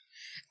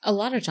 A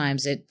lot of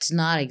times it's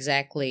not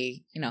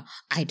exactly,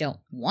 I don't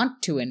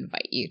want to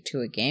invite you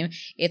to a game.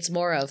 It's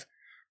more of,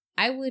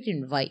 I would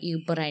invite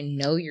you, but I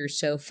know you're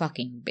so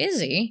fucking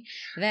busy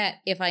that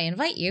if I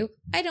invite you,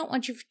 I don't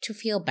want you to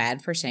feel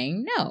bad for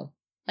saying no.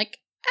 Like,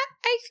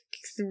 I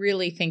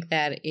really think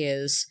that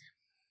is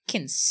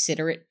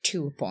considerate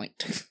to a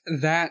point.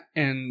 That,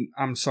 and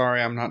I'm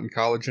sorry I'm not in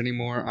college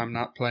anymore. I'm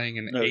not playing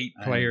an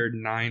 8-player,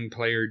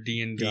 9-player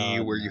D&D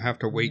where you have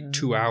to wait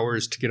 2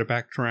 hours to get it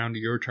back around to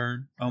your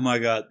turn. Oh my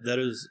god,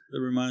 it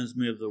reminds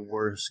me of the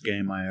worst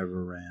game I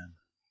ever ran.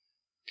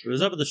 It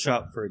was up at the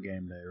shop for a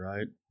game day,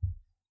 right?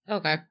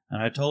 Okay.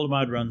 And I told him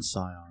I'd run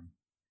Scion.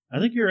 I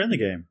think you were in the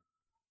game.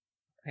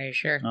 Are you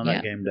sure? On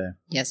that game day.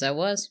 Yes, I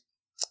was.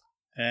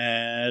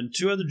 And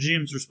 2 other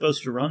GMs were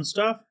supposed to run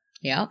stuff.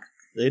 Yeah.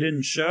 They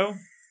didn't show.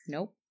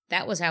 Nope.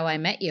 That was how I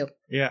met you.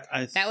 Yeah.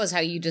 That was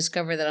how you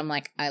discovered that I'm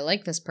like, I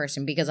like this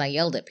person because I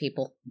yelled at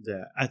people.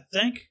 Yeah. I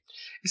think.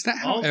 Is that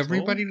how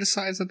everybody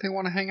decides that they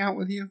want to hang out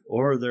with you?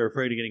 Or they're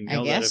afraid of getting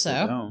yelled at if they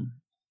don't.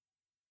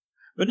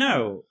 But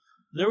no.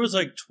 There was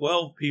like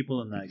 12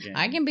 people in that game.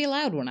 I can be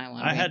loud when I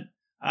want to.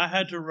 I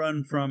had to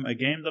run from a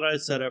game that I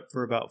set up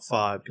for about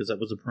 5, because that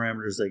was the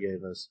parameters they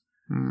gave us,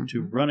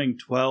 to running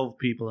 12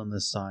 people in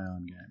this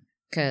Scion game.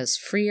 Because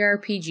free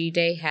RPG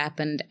day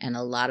happened, and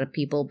a lot of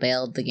people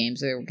bailed the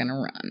games they were going to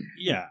run.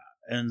 Yeah,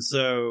 and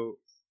so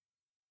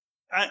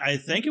I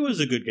think it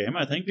was a good game.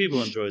 I think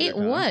people enjoyed it. It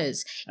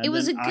was. It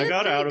was a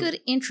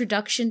good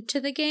introduction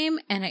to the game,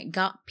 and it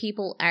got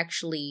people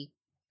actually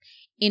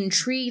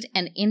intrigued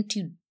and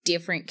into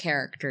different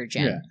character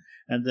gen. Yeah.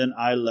 And then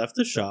I left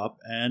the shop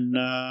and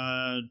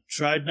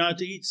tried not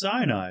to eat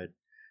cyanide,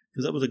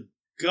 because that was a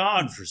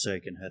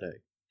godforsaken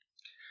headache.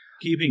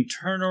 Keeping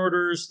turn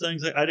orders,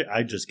 things like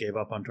I just gave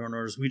up on turn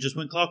orders. We just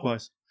went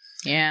clockwise.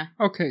 Yeah.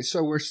 Okay,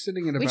 so we're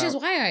sitting at Which is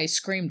why I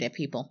screamed at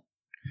people.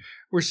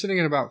 We're sitting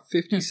at about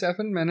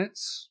 57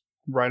 minutes,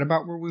 right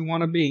about where we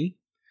want to be.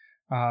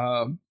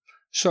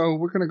 So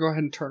we're going to go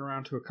ahead and turn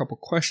around to a couple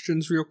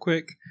questions real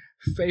quick.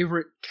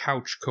 Favorite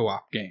couch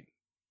co-op game?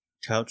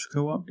 Couch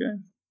co-op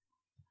game?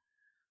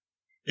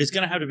 It's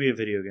going to have to be a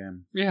video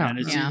game. Yeah. And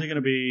it's either going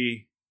to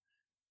be...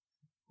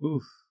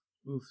 Oof,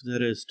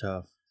 that is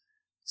tough.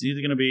 It's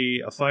either going to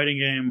be a fighting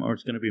game or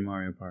it's going to be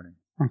Mario Party.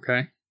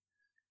 Okay.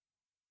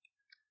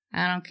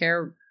 I don't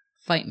care.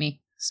 Fight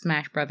me.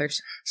 Smash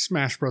Brothers.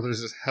 Smash Brothers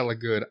is hella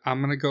good.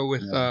 I'm going to go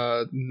with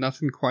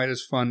nothing quite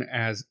as fun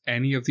as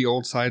any of the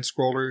old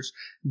side-scrollers,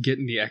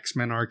 getting the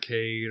X-Men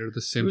arcade or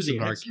the Simpsons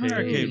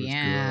arcade.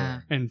 Yeah.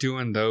 And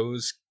doing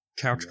those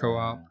couch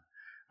co-op.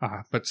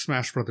 But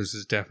Smash Brothers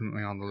is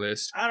definitely on the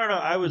list. I don't know.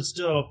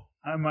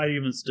 I might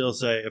even still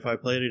say if I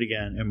played it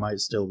again, it might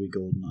still be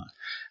GoldenEye.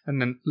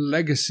 And then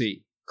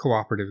Legacy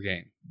cooperative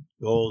game.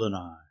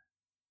 GoldenEye.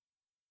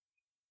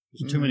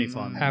 There's too many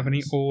fun. Have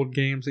any old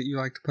games that you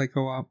like to play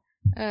co-op?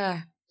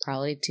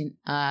 Probably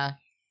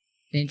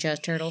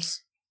Ninja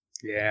Turtles.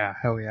 Yeah,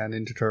 hell yeah,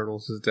 Ninja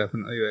Turtles is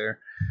definitely there.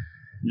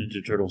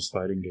 Ninja Turtles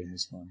fighting game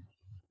is fun.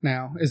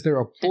 Now, is there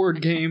a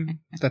board game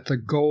that the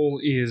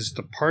goal is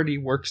the party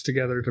works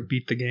together to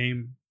beat the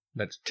game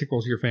that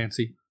tickles your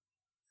fancy?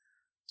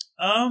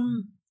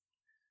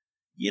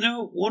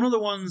 One of the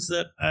ones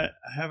that I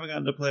haven't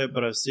gotten to play it,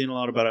 but I've seen a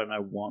lot about it and I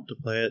want to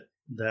play it,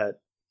 that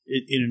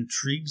it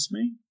intrigues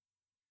me,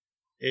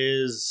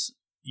 is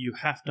you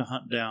have to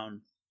hunt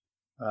down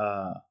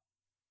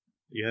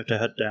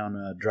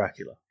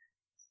Dracula.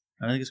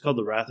 I think it's called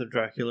The Wrath of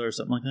Dracula or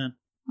something like that.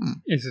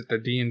 Is it the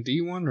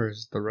D&D one or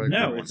is it the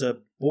regular one? No, it's a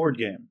board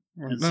game.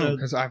 No,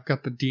 because I've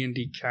got the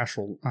D&D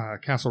Castle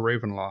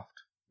Ravenloft.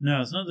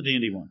 No, it's not the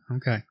D&D one.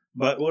 Okay.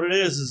 But what it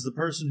is the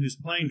person who's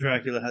playing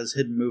Dracula has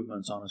hidden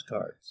movements on his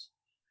cards.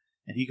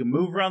 And he can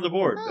move around the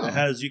board. But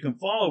you can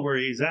follow where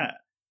he's at.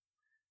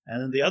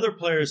 and then the other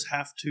players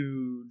have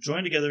to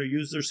join together,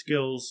 use their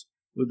skills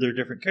with their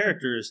different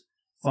characters,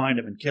 find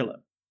him and kill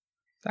him.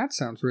 That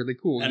sounds really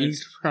cool. And You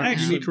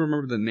it's need to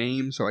remember the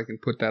name so I can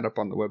put that up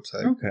on the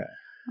website.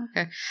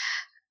 Okay.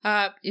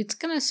 It's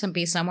gonna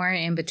be somewhere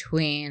in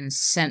between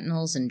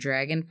Sentinels and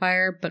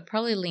Dragonfire, but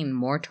probably lean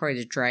more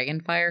towards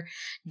Dragonfire,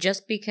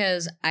 just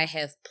because I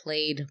have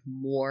played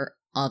more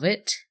of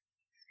it.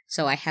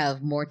 So I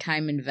have more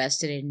time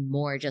invested in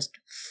more just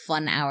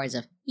fun hours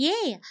of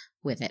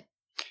with it.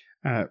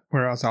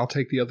 Whereas I'll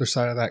take the other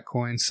side of that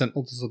coin.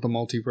 Sentinels of the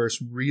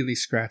Multiverse really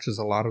scratches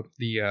a lot of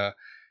the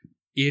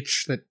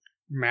itch that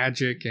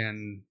Magic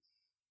and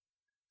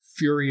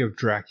Fury of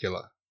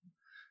Dracula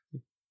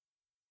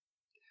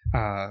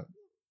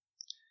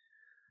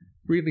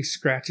really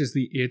scratches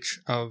the itch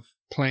of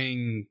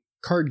playing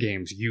card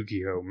games,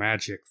 Yu-Gi-Oh!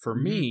 Magic. For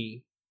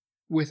me,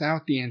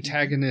 without the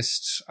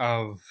antagonists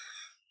of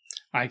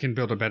I can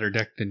build a better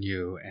deck than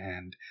you,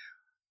 and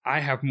I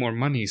have more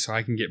money so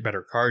I can get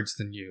better cards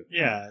than you.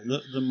 Yeah,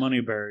 the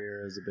money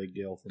barrier is a big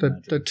deal for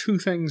Magic. The two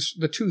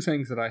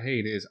things that I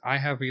hate is I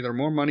have either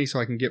more money so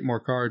I can get more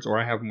cards, or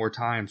I have more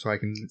time so I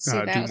can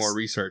do more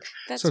research.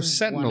 That's so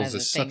Sentinels one of the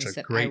is such things a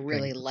that great I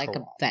really thing like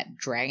co-op. that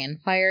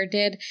Dragonfire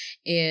did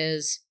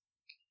is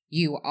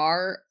you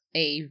are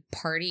a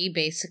party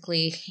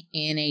basically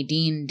in a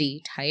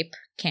D&D type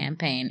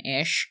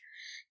campaign-ish.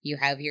 You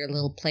have your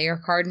little player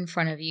card in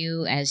front of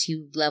you. As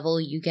you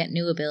level, you get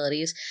new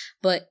abilities,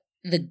 but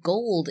the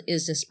gold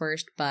is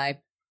dispersed by,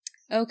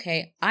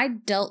 okay, I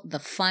dealt the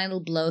final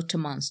blow to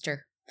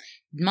monster.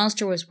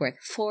 Monster was worth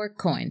 4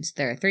 coins.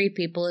 There are 3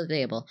 people at the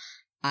table.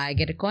 I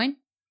get a coin.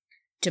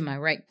 To my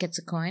right gets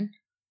a coin.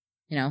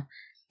 To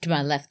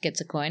my left gets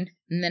a coin.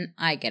 And then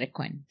I get a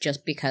coin.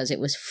 Just because it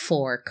was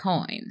 4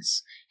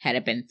 coins. Had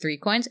it been 3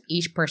 coins,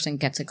 each person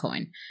gets a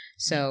coin.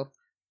 So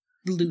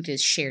loot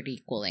is shared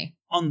equally.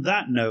 On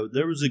that note,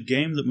 there was a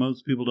game that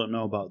most people don't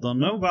know about. They'll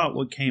know about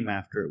what came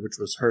after it, which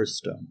was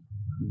Hearthstone.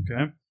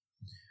 Okay?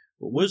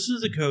 But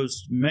Wizards of the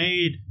Coast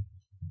made...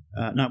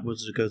 not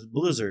Wizards of the Coast,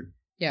 Blizzard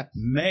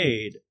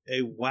made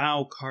a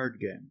WoW card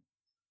game.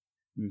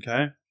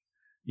 Okay?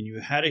 And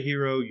you had a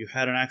hero, you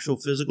had an actual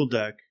physical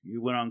deck,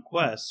 you went on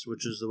quests,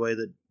 which is the way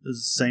that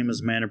is the same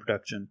as mana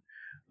production.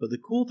 But the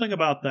cool thing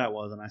about that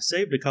was, and I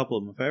saved a couple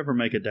of them if I ever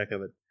make a deck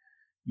of it,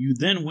 you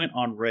then went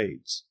on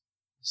raids.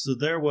 So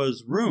there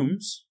was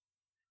rooms.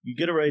 You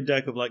get a raid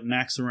deck of like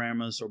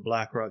Naxxramas or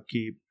Blackrock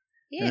Keep.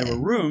 Yeah. And there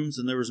were rooms,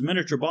 and there was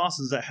miniature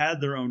bosses that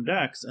had their own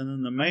decks, and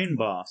then the main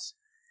boss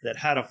that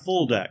had a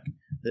full deck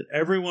that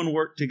everyone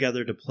worked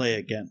together to play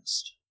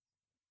against.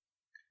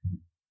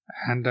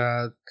 And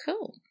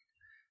Cool.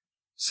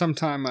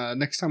 sometime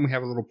next time we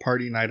have a little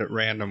party night at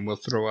random, we'll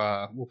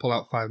pull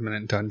out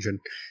 5-minute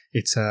dungeon.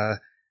 It's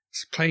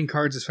playing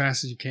cards as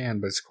fast as you can,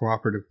 but it's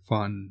cooperative,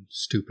 fun,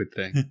 stupid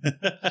thing,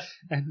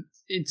 and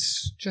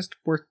it's just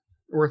worth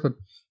a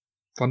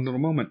fun little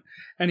moment.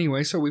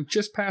 Anyway, so we've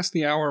just passed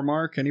the hour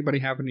mark. Anybody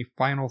have any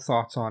final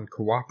thoughts on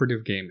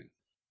cooperative gaming?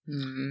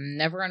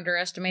 Never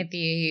underestimate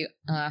the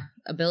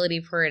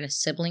ability for a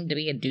sibling to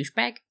be a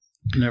douchebag.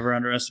 Never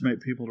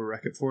underestimate people to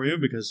wreck it for you,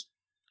 because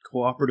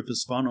cooperative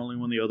is fun only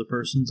when the other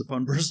person's a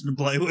fun person to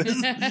play with.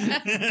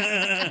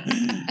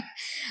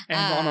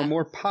 And on a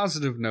more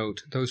positive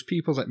note, those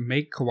people that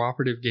make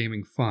cooperative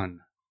gaming fun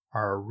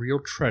are a real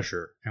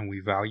treasure, and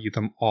we value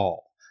them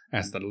all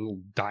as the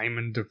little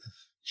diamond of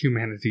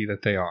humanity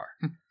that they are.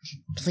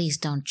 Please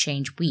don't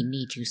change. We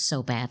need you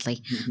so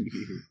badly.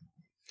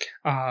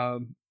 We're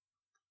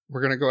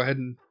going to go ahead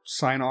and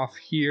sign off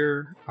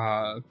here.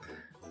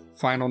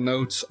 Final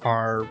notes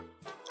are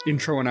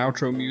intro and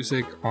outro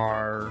music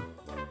are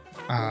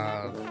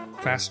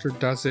Faster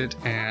Does It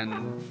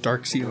and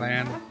Darksea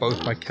Land,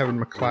 both by Kevin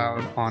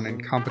MacLeod on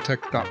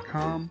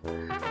Incompetech.com.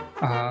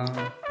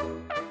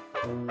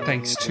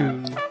 Thanks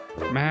to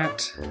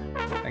Matt.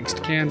 Thanks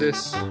to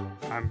Candace.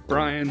 I'm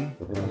Brian,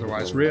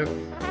 otherwise Riff.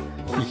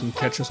 You can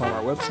catch us on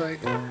our website.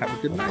 Have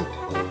a good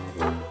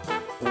night.